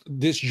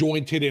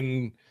disjointed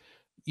and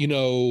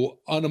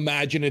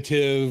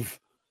unimaginative,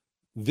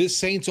 this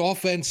Saints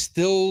offense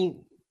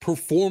still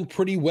performed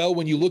pretty well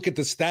when you look at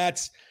the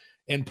stats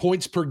and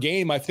points per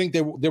game. I think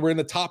they were in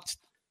the top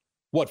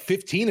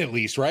 15 at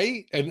least,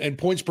 right? And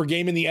points per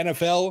game in the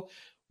NFL,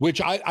 which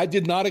I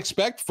did not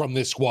expect from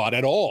this squad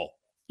at all.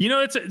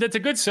 That's a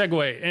good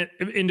segue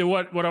into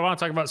what I want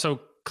to talk about.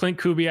 So Klint,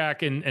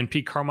 Kubiak, and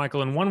Pete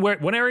Carmichael, and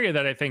one area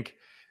that I think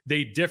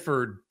they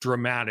differed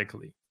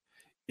dramatically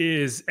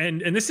is,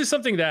 and this is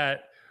something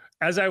that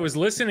as I was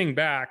listening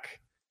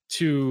back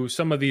to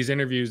some of these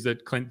interviews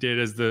that Klint did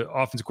as the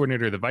offensive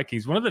coordinator of the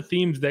Vikings, one of the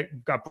themes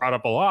that got brought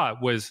up a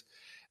lot was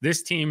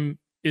this team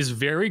is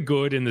very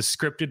good in the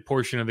scripted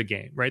portion of the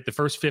game, right? The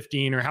first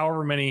 15 or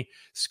however many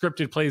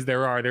scripted plays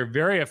there are, they're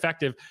very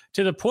effective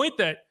to the point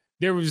that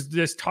there was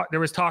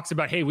talks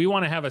about, hey, we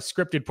want to have a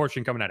scripted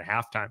portion coming out of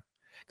halftime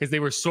because they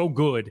were so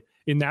good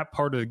in that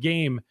part of the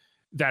game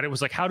that it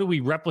was like, how do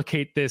we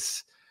replicate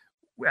this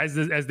as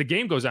the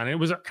game goes on? And it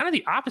was kind of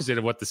the opposite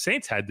of what the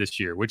Saints had this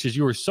year, which is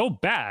you were so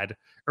bad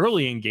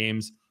early in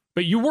games,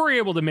 but you were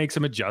able to make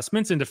some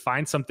adjustments and to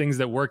find some things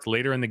that worked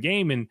later in the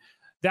game. And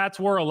that's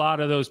where a lot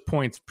of those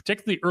points,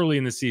 particularly early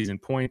in the season,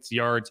 points,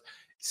 yards,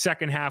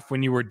 second half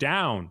when you were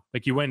down,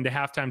 like you went into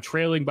halftime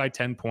trailing by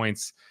 10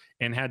 points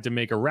and had to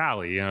make a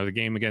rally. The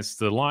game against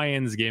the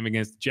Lions, game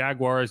against the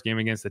Jaguars, game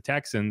against the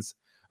Texans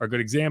are good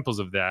examples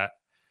of that.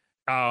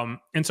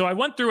 And so I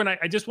went through and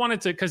I just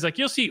wanted to, because like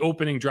you'll see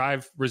opening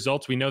drive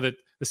results. We know that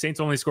the Saints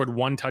only scored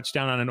 1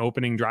 touchdown on an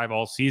opening drive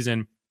all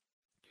season,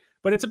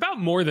 but it's about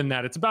more than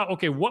that. It's about,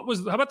 okay,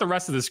 how about the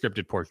rest of the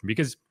scripted portion?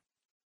 Because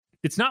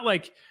it's not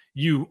like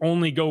you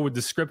only go with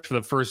the script for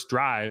the first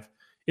drive.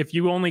 If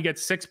you only get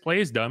 6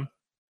 plays done,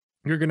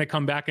 you're going to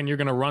come back and you're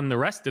going to run the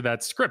rest of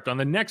that script on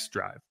the next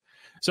drive.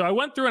 So I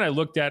went through and I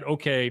looked at,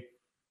 okay,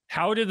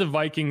 how did the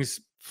Vikings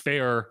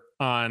fare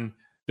on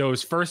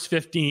those first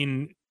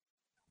 15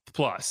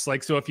 plus?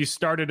 Like, so if you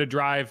started a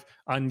drive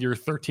on your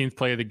 13th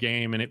play of the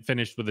game and it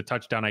finished with a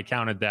touchdown, I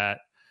counted that.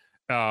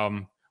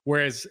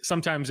 Whereas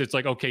sometimes it's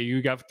like, okay,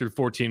 you got through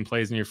 14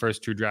 plays in your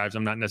first 2 drives.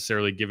 I'm not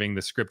necessarily giving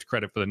the script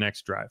credit for the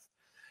next drive.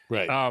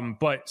 Right.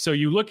 But so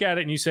you look at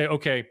it and you say,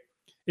 okay,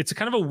 it's a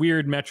kind of a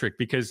weird metric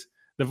because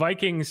the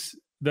Vikings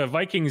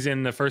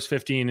in the first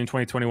 15 in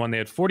 2021, they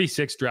had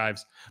 46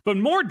 drives, but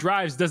more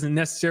drives is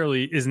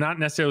not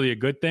necessarily a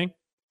good thing,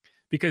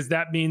 because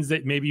that means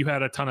that maybe you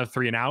had a ton of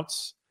 3 and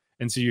outs.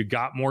 And so you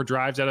got more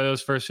drives out of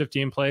those first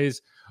 15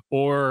 plays,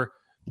 or,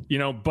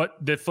 but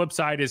the flip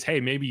side is, hey,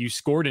 maybe you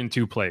scored in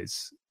 2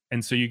 plays.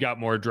 And so you got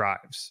more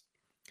drives.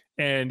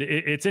 And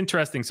it's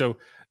interesting. So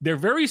they're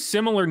very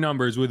similar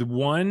numbers with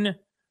one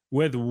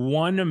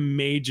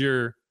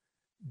major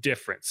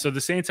difference. So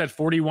the Saints had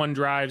 41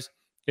 drives,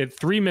 they had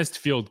 3 missed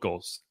field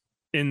goals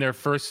in their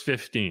first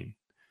 15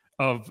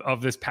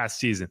 of this past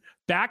season.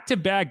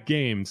 Back-to-back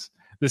games,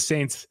 the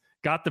Saints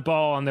got the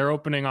ball on their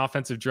opening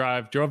offensive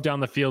drive, drove down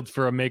the field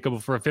for a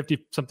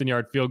 50-something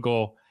yard field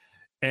goal,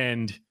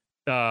 and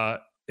Blake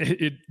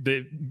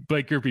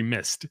Grupe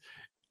missed.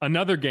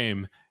 Another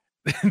game,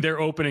 their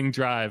opening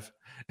drive,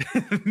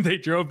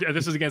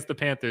 this was against the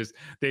Panthers.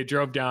 They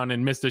drove down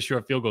and missed a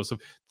short field goal. So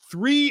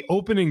 3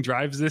 opening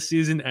drives this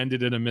season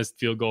ended in a missed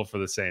field goal for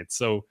the Saints.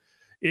 So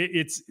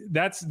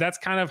that's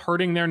kind of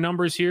hurting their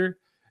numbers here,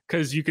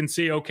 because you can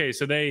see, okay,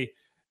 so they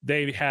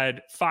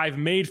had 5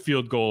 made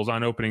field goals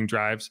on opening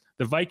drives.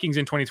 The Vikings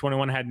in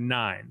 2021 had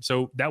 9.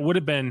 So that would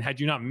have been, had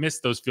you not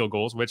missed those field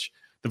goals, which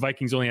the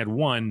Vikings only had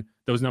 1,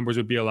 those numbers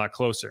would be a lot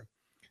closer.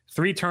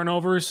 3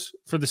 turnovers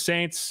for the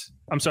Saints.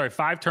 I'm sorry,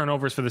 5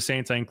 turnovers for the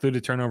Saints. I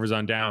included turnovers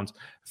on downs.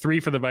 3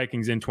 for the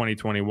Vikings in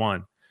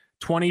 2021.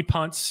 20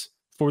 punts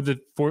for the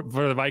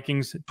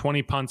Vikings,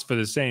 20 punts for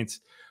the Saints.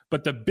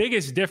 But the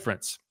biggest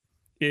difference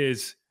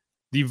is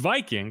the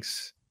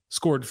Vikings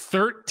scored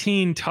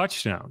 13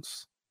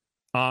 touchdowns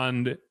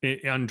on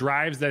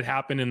drives that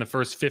happened in the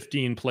first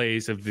 15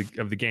 plays of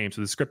the game,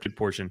 so the scripted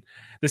portion.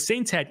 The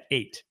Saints had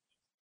 8.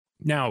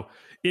 Now,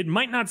 it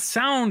might not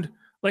sound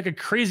like a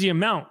crazy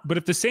amount, but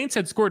if the Saints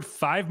had scored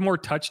 5 more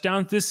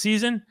touchdowns this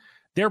season,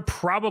 they're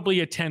probably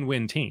a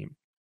 10-win team.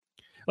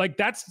 Like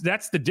that's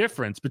the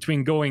difference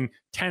between going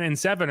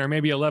 10-7 or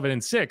maybe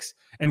 11-6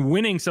 and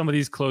winning some of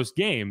these close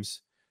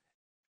games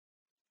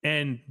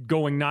and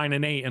going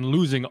 9-8 and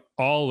losing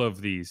all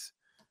of these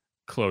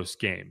close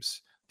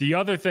games. The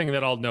other thing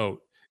that I'll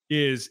note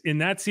is in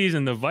that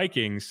season, the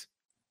Vikings,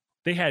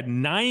 they had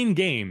 9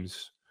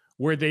 games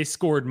where they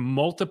scored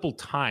multiple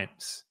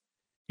times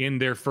in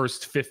their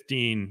first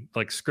 15,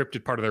 like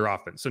scripted part of their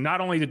offense. So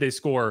not only did they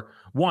score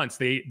once,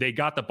 they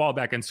got the ball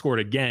back and scored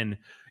again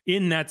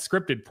in that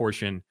scripted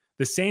portion.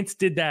 The Saints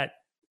did that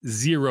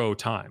 0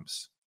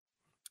 times.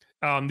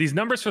 These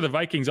numbers for the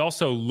Vikings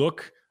also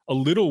look a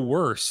little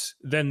worse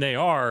than they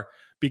are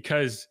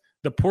because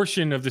the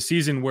portion of the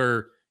season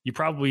where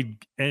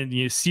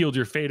you sealed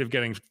your fate of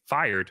getting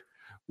fired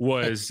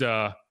was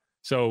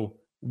so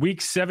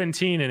week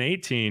 17 and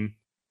 18,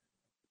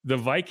 the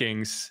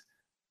Vikings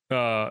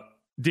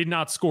did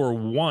not score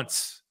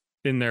once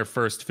in their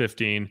first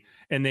 15,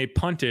 and they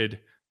punted.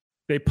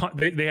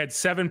 They had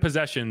 7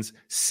 possessions,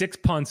 6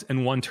 punts,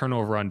 and 1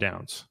 turnover on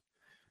downs.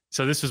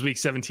 So this was week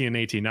 17 and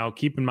 18. Now,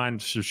 keep in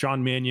mind,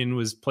 Sean Mannion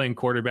was playing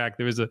quarterback.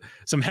 There was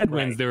some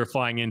headwinds they were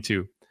flying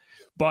into.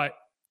 But,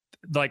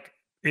 like,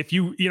 if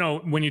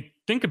when you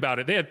think about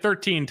it, they had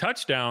 13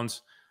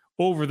 touchdowns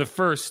over the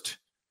first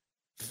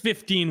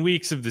 15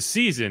 weeks of the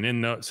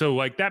season. So,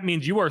 like, that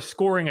means you are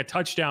scoring a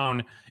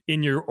touchdown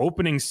in your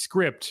opening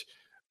script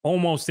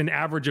almost an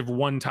average of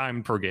 1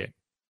 time per game.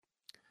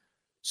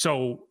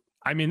 So,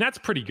 I mean, that's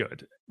pretty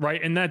good,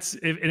 right? And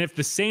if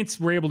the Saints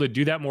were able to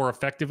do that more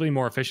effectively,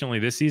 more efficiently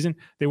this season,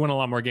 they win a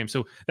lot more games.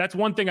 So that's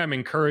one thing I'm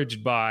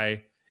encouraged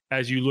by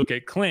as you look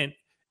at Klint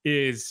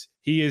is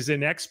he is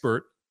an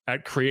expert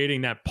at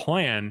creating that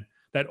plan,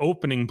 that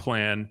opening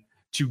plan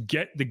to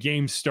get the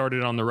game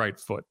started on the right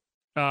foot.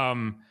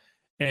 And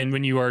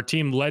when you are a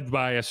team led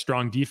by a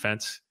strong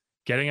defense,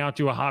 getting out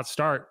to a hot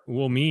start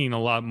will mean a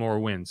lot more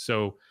wins.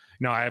 So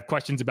now I have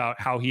questions about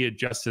how he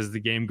adjusts as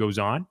the game goes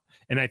on.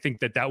 And I think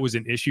that was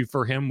an issue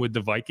for him with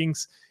the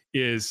Vikings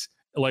is,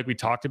 like we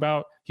talked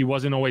about, he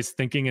wasn't always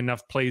thinking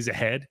enough plays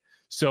ahead.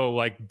 So,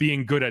 like,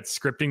 being good at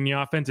scripting the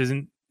offense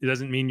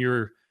doesn't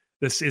mean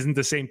this isn't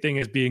the same thing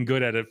as being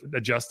good at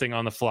adjusting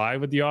on the fly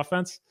with the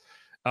offense.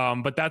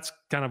 But that's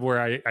kind of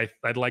where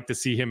I'd like to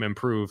see him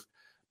improve.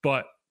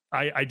 But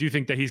I do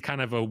think that he's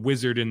kind of a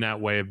wizard in that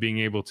way of being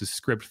able to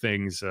script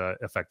things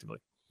effectively.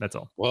 That's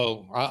all.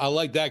 Well, I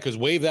like that because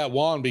wave that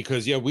wand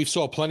because, we've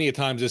saw plenty of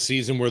times this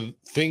season where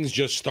things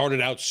just started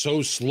out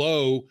so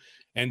slow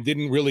and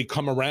didn't really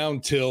come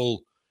around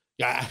till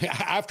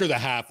after the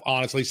half,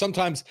 honestly.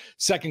 Sometimes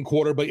second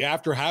quarter, but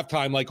after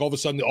halftime, like all of a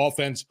sudden the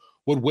offense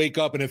would wake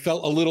up and it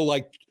felt a little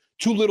like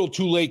too little,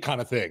 too late kind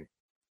of thing.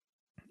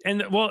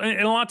 And, well, and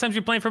a lot of times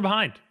you're playing from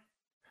behind.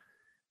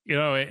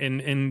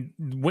 And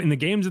when the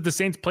games that the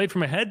Saints played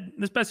from ahead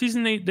this past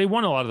season, they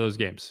won a lot of those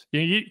games.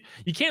 You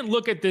can't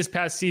look at this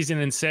past season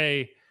and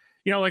say,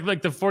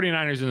 like the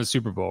 49ers in the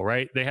Super Bowl,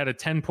 right? They had a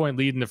 10-point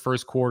lead in the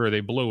first quarter. They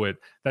blew it.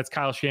 That's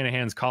Kyle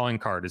Shanahan's calling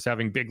card, is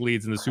having big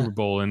leads in the Super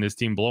Bowl and his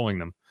team blowing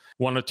them.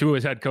 1 or 2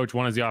 as head coach,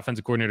 1 as the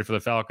offensive coordinator for the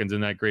Falcons in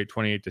that great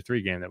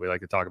 28-3 game that we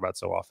like to talk about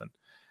so often.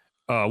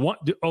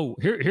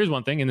 Here's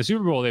one thing. In the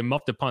Super Bowl, they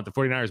muffed a punt. The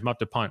 49ers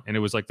muffed a punt, and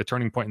it was like the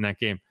turning point in that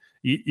game.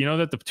 You know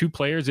that the 2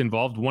 players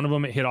involved, one of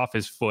them hit off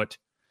his foot,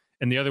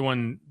 and the other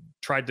one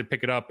tried to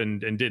pick it up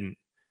and didn't.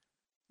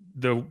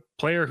 The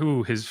player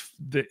who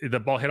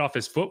the ball hit off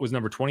his foot was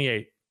number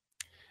 28,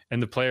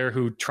 and the player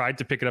who tried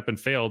to pick it up and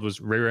failed was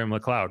Ray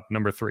McLeod,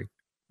 number 3.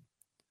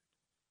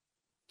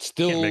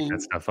 Still can't make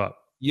that stuff up.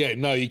 Yeah,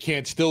 no, you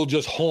can't. Still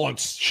just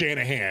haunts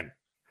Shanahan.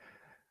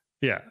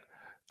 Yeah.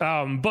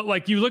 But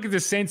like you look at the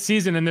Saints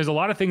season and there's a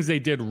lot of things they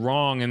did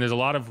wrong and there's a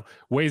lot of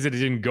ways that it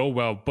didn't go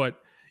well, but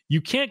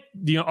you can't,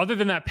 other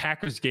than that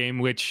Packers game,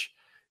 which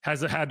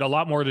has had a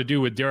lot more to do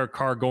with Derek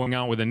Carr going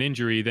out with an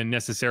injury than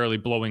necessarily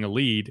blowing a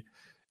lead.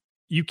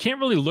 You can't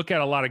really look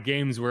at a lot of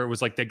games where it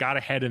was like they got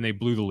ahead and they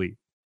blew the lead.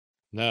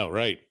 No,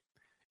 right.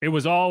 It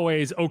was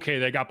always, okay,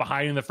 they got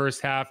behind in the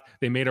first half,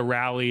 they made a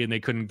rally and they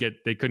couldn't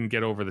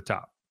get over the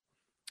top.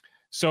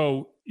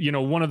 So,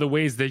 one of the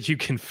ways that you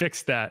can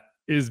fix that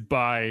is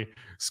by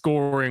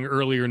scoring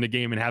earlier in the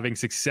game and having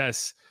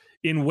success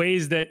in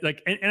ways that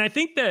and I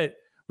think that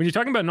when you're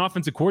talking about an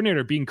offensive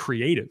coordinator being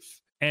creative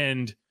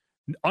and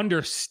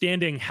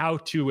understanding how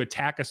to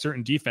attack a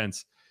certain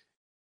defense,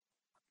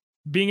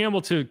 being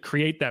able to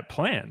create that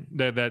plan,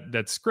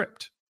 that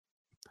script,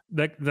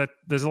 that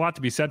there's a lot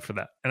to be said for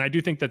that. And I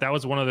do think that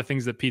was one of the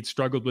things that Pete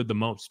struggled with the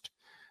most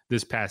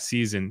this past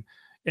season.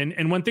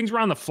 And when things were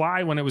on the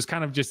fly, when it was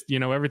kind of just,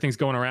 everything's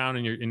going around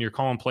and you're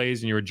calling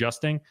plays and you're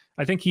adjusting,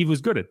 I think he was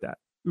good at that.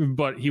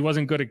 But he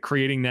wasn't good at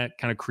creating that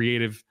kind of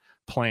creative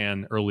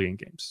plan early in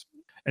games.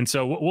 And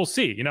so we'll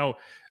see.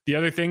 The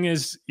other thing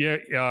is,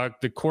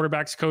 the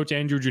quarterback's coach,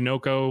 Andrew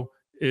Janocko,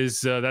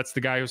 is that's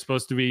the guy who's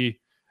supposed to be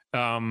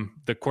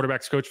the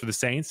quarterback's coach for the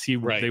Saints.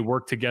 They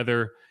worked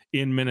together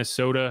in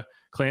Minnesota.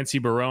 Clancy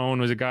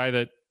Barone was a guy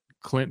that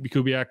Klint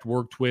Kubiak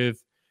worked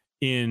with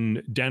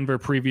in Denver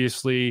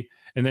previously.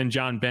 And then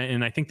John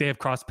Benton, I think they have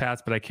crossed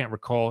paths, but I can't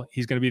recall.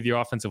 He's going to be the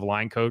offensive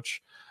line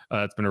coach.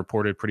 It's been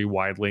reported pretty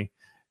widely.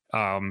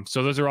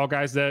 So those are all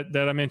guys that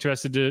I'm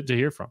interested to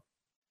hear from.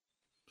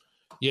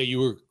 Yeah, you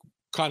were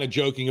kind of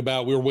joking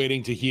about we were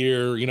waiting to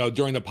hear,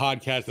 during the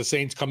podcast, the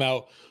Saints come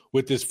out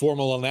with this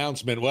formal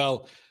announcement.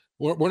 Well,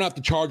 we're not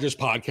the Chargers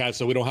podcast,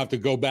 so we don't have to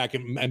go back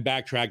and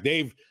backtrack.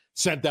 They've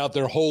sent out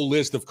their whole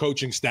list of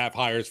coaching staff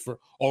hires for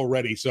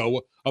already.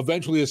 So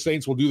eventually the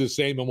Saints will do the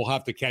same and we'll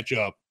have to catch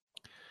up.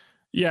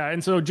 Yeah,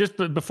 and so just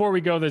before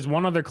we go, there's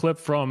one other clip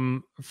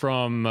from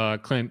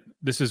Klint.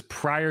 This is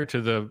prior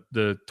to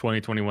the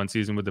 2021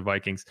 season with the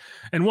Vikings.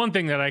 And one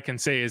thing that I can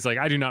say is,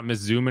 I do not miss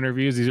Zoom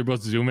interviews. These are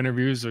both Zoom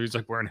interviews, so he's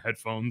wearing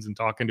headphones and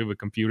talking to a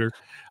computer.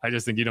 I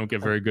just think you don't get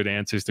very good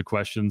answers to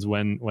questions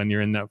when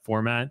you're in that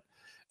format.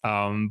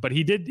 But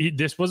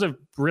this was a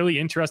really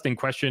interesting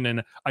question,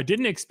 and I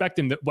didn't expect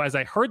him as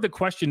I heard the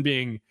question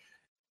being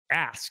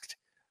asked,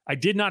 I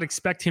did not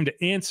expect him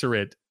to answer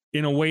it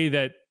in a way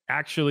that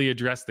actually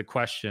addressed the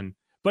question,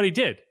 but he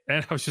did.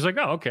 And I was just like,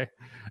 oh, okay.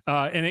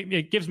 And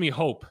it gives me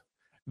hope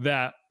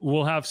that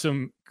we'll have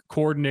some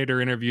coordinator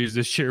interviews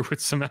this year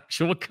with some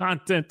actual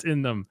content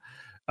in them.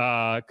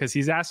 Because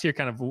he's asked here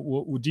kind of,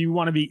 do you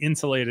want to be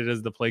insulated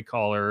as the play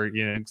caller?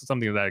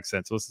 Something of that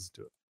extent. So let's listen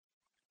to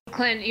it.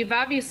 Clint, you've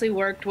obviously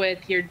worked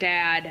with your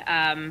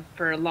dad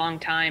for a long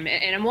time.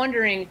 And I'm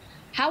wondering,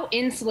 how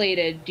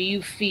insulated do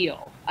you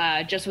feel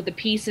just with the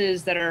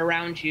pieces that are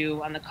around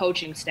you on the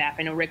coaching staff?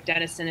 I know Rick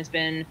Dennison has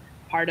been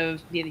part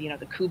of the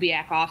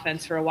Kubiak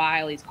offense for a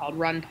while. He's called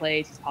run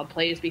plays. He's called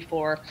plays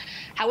before.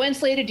 How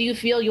insulated do you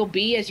feel you'll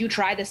be as you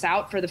try this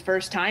out for the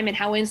first time? And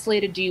how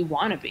insulated do you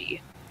want to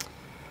be?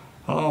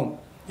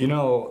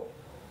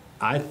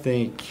 I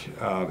think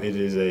it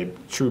is a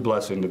true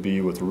blessing to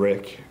be with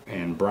Rick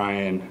and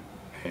Brian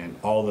and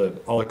all the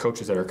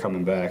coaches that are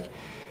coming back.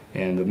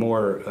 And the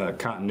more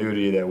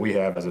continuity that we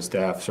have as a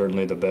staff,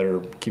 certainly the better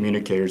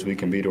communicators we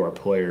can be to our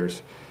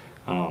players.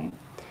 To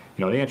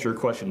answer your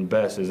question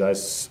best is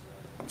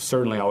I'm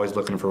certainly always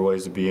looking for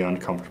ways to be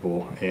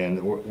uncomfortable.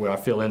 And where I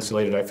feel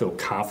insulated, I feel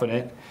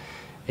confident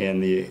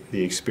in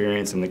the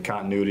experience and the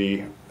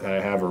continuity that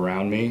I have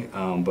around me.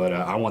 But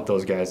I want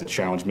those guys to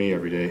challenge me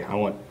every day. I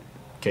want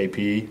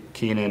KP,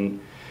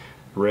 Keenan,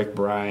 Rick,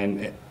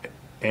 Brian,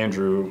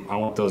 Andrew, I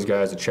want those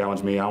guys to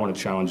challenge me. I want to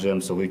challenge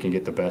them so we can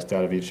get the best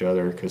out of each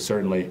other, because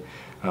certainly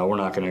we're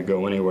not going to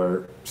go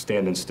anywhere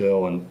standing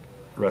still and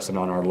resting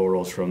on our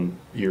laurels from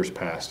years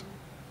past.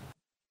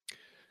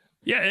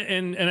 Yeah,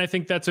 and I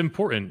think that's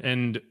important.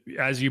 And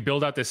as you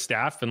build out this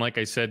staff, and like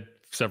I said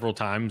several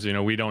times,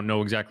 we don't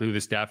know exactly who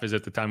the staff is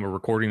at the time we're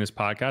recording this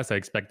podcast. I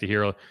expect to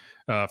hear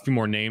a few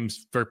more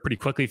names pretty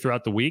quickly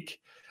throughout the week.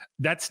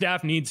 That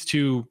staff needs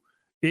to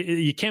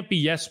you can't be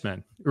yes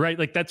men,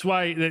 right? That's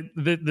why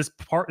this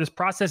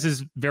process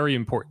is very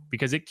important,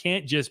 because it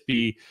can't just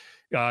be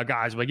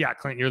guys like, yeah,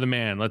 Clint, you're the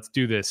man. Let's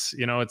do this.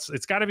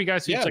 It's got to be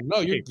guys. Yeah,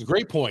 you're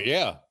great point.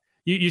 Yeah,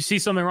 you see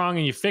something wrong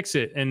and you fix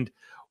it. And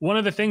one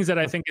of the things that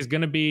I think is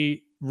going to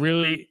be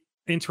really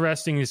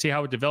interesting to see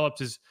how it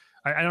develops is,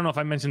 I don't know if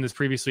I mentioned this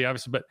previously,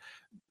 obviously, but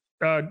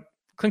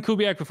Klint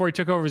Kubiak, before he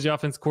took over as the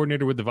offense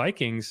coordinator with the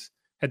Vikings,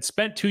 had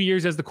spent 2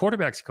 years as the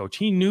quarterback's coach.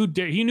 He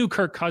knew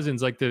Kirk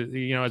Cousins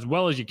as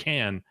well as you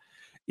can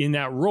in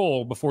that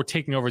role before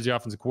taking over as the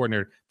offensive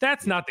coordinator.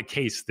 That's not the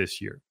case this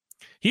year.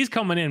 He's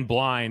coming in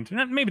blind,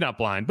 maybe not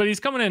blind, but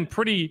he's coming in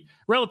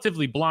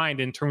relatively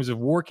blind in terms of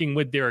working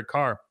with Derek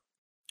Carr.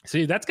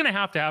 So that's going to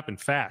have to happen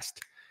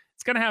fast.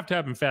 It's going to have to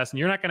happen fast, and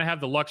you're not going to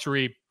have the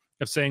luxury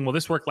of saying, well,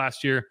 this worked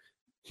last year.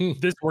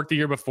 This worked the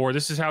year before.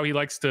 This is how he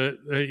likes to,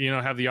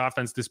 have the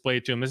offense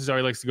displayed to him. This is how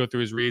he likes to go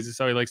through his reads. This is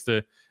how he likes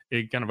to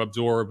kind of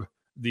absorb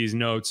these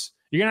notes.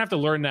 You're gonna have to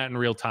learn that in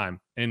real time,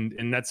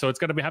 and that's so it's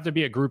got to have to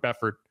be a group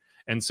effort.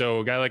 And so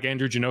a guy like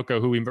Andrew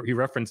Janocko, who he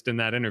referenced in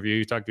that interview,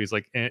 he talked to, he's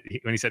like, when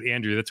he said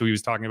Andrew, that's who he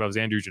was talking about, was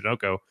Andrew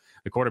Janocko,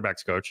 the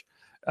quarterback's coach.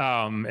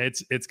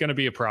 It's going to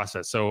be a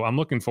process. So I'm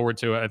looking forward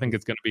to it. I think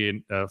it's going to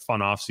be a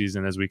fun off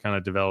season as we kind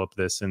of develop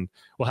this, and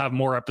we'll have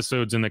more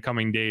episodes in the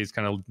coming days,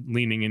 kind of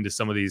leaning into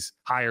some of these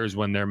hires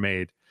when they're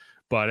made.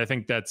 But I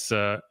think that's,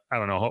 I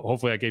don't know,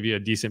 hopefully I gave you a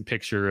decent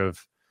picture of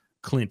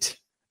Klint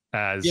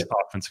as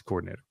offensive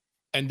coordinator.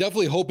 And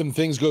definitely hoping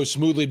things go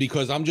smoothly,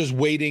 because I'm just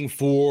waiting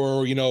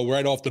for,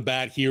 right off the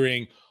bat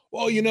hearing,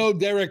 well,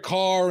 Derek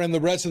Carr and the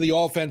rest of the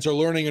offense are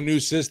learning a new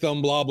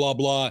system, blah, blah,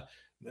 blah.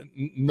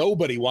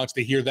 Nobody wants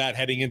to hear that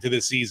heading into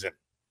this season.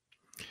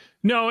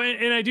 No,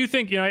 and I do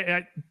think,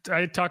 I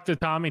talked to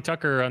Tommy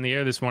Tucker on the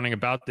air this morning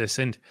about this,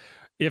 and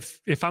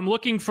if I'm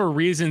looking for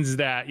reasons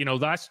that,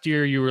 last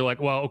year you were like,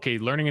 well, okay,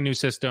 learning a new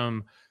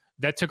system,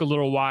 that took a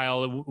little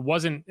while. It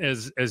wasn't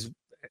as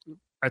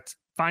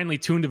finely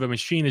tuned of a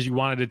machine as you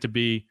wanted it to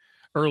be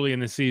early in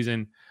the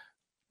season.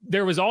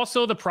 There was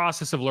also the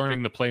process of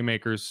learning the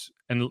playmakers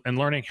and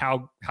learning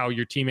how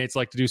your teammates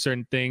like to do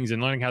certain things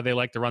and learning how they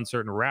like to run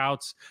certain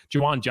routes.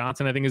 Juwan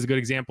Johnson, I think, is a good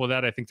example of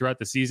that. I think throughout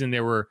the season,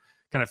 there were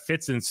kind of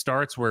fits and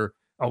starts where,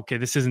 okay,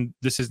 this isn't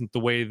the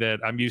way that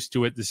I'm used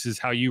to it. This is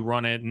how you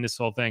run it and this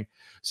whole thing.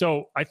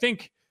 So I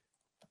think,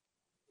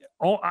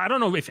 I don't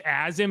know if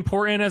as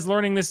important as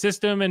learning the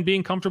system and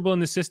being comfortable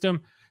in the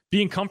system,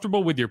 being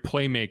comfortable with your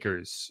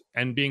playmakers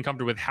and being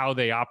comfortable with how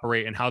they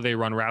operate and how they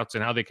run routes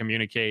and how they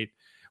communicate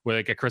with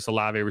like a Chris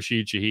Olave,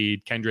 Rashid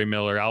Shaheed, Kendre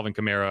Miller, Alvin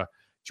Kamara,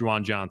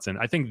 Juwan Johnson.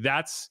 I think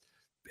that's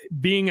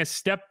being a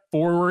step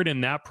forward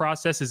in that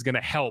process is going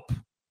to help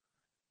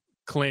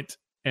Klint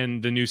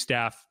and the new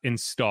staff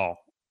install.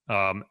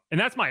 And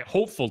that's my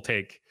hopeful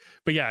take.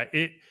 But yeah,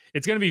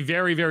 it's going to be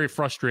very, very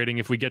frustrating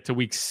if we get to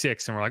week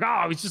 6 and we're like,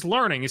 oh, he's just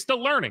learning. He's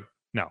still learning.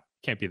 No,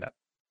 can't be that.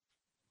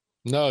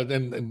 No,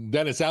 and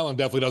Dennis Allen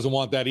definitely doesn't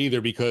want that either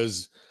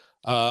because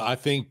I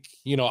think,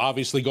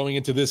 obviously going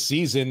into this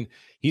season,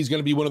 he's going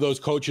to be one of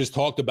those coaches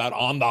talked about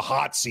on the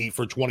hot seat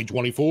for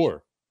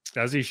 2024.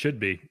 As he should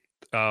be,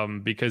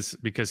 because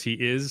he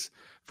is,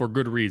 for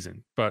good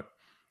reason. But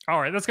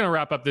all right, that's going to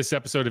wrap up this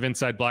episode of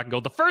Inside Black and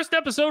Gold, the first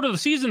episode of the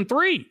season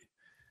 3.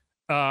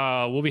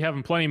 We'll be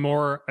having plenty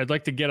more. I'd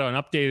like to get an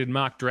updated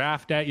mock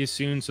draft at you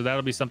soon, so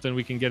that'll be something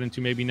we can get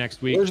into maybe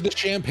next week. Where's the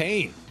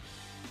champagne?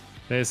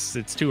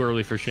 It's too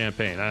early for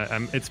champagne.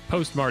 It's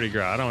post Mardi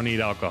Gras. I don't need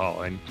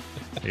alcohol. And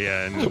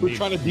we're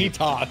trying to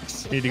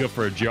detox. Need to go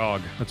for a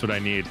jog. That's what I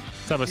need.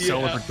 Let's have a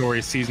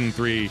celebratory season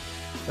 3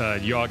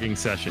 jogging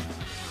session.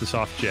 The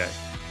soft J.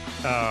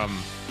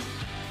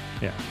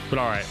 But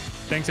all right.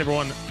 Thanks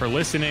everyone for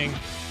listening.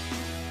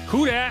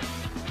 Who dat?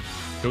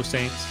 Go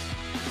Saints.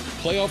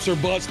 Playoffs are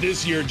bust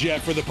this year,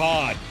 Jeff, for the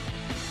pod.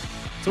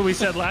 That's what we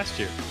said last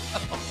year.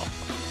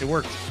 It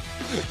worked.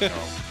 No,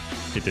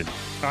 it didn't.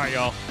 All right,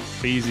 y'all.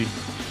 Be easy.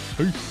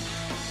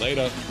 Peace.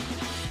 Later.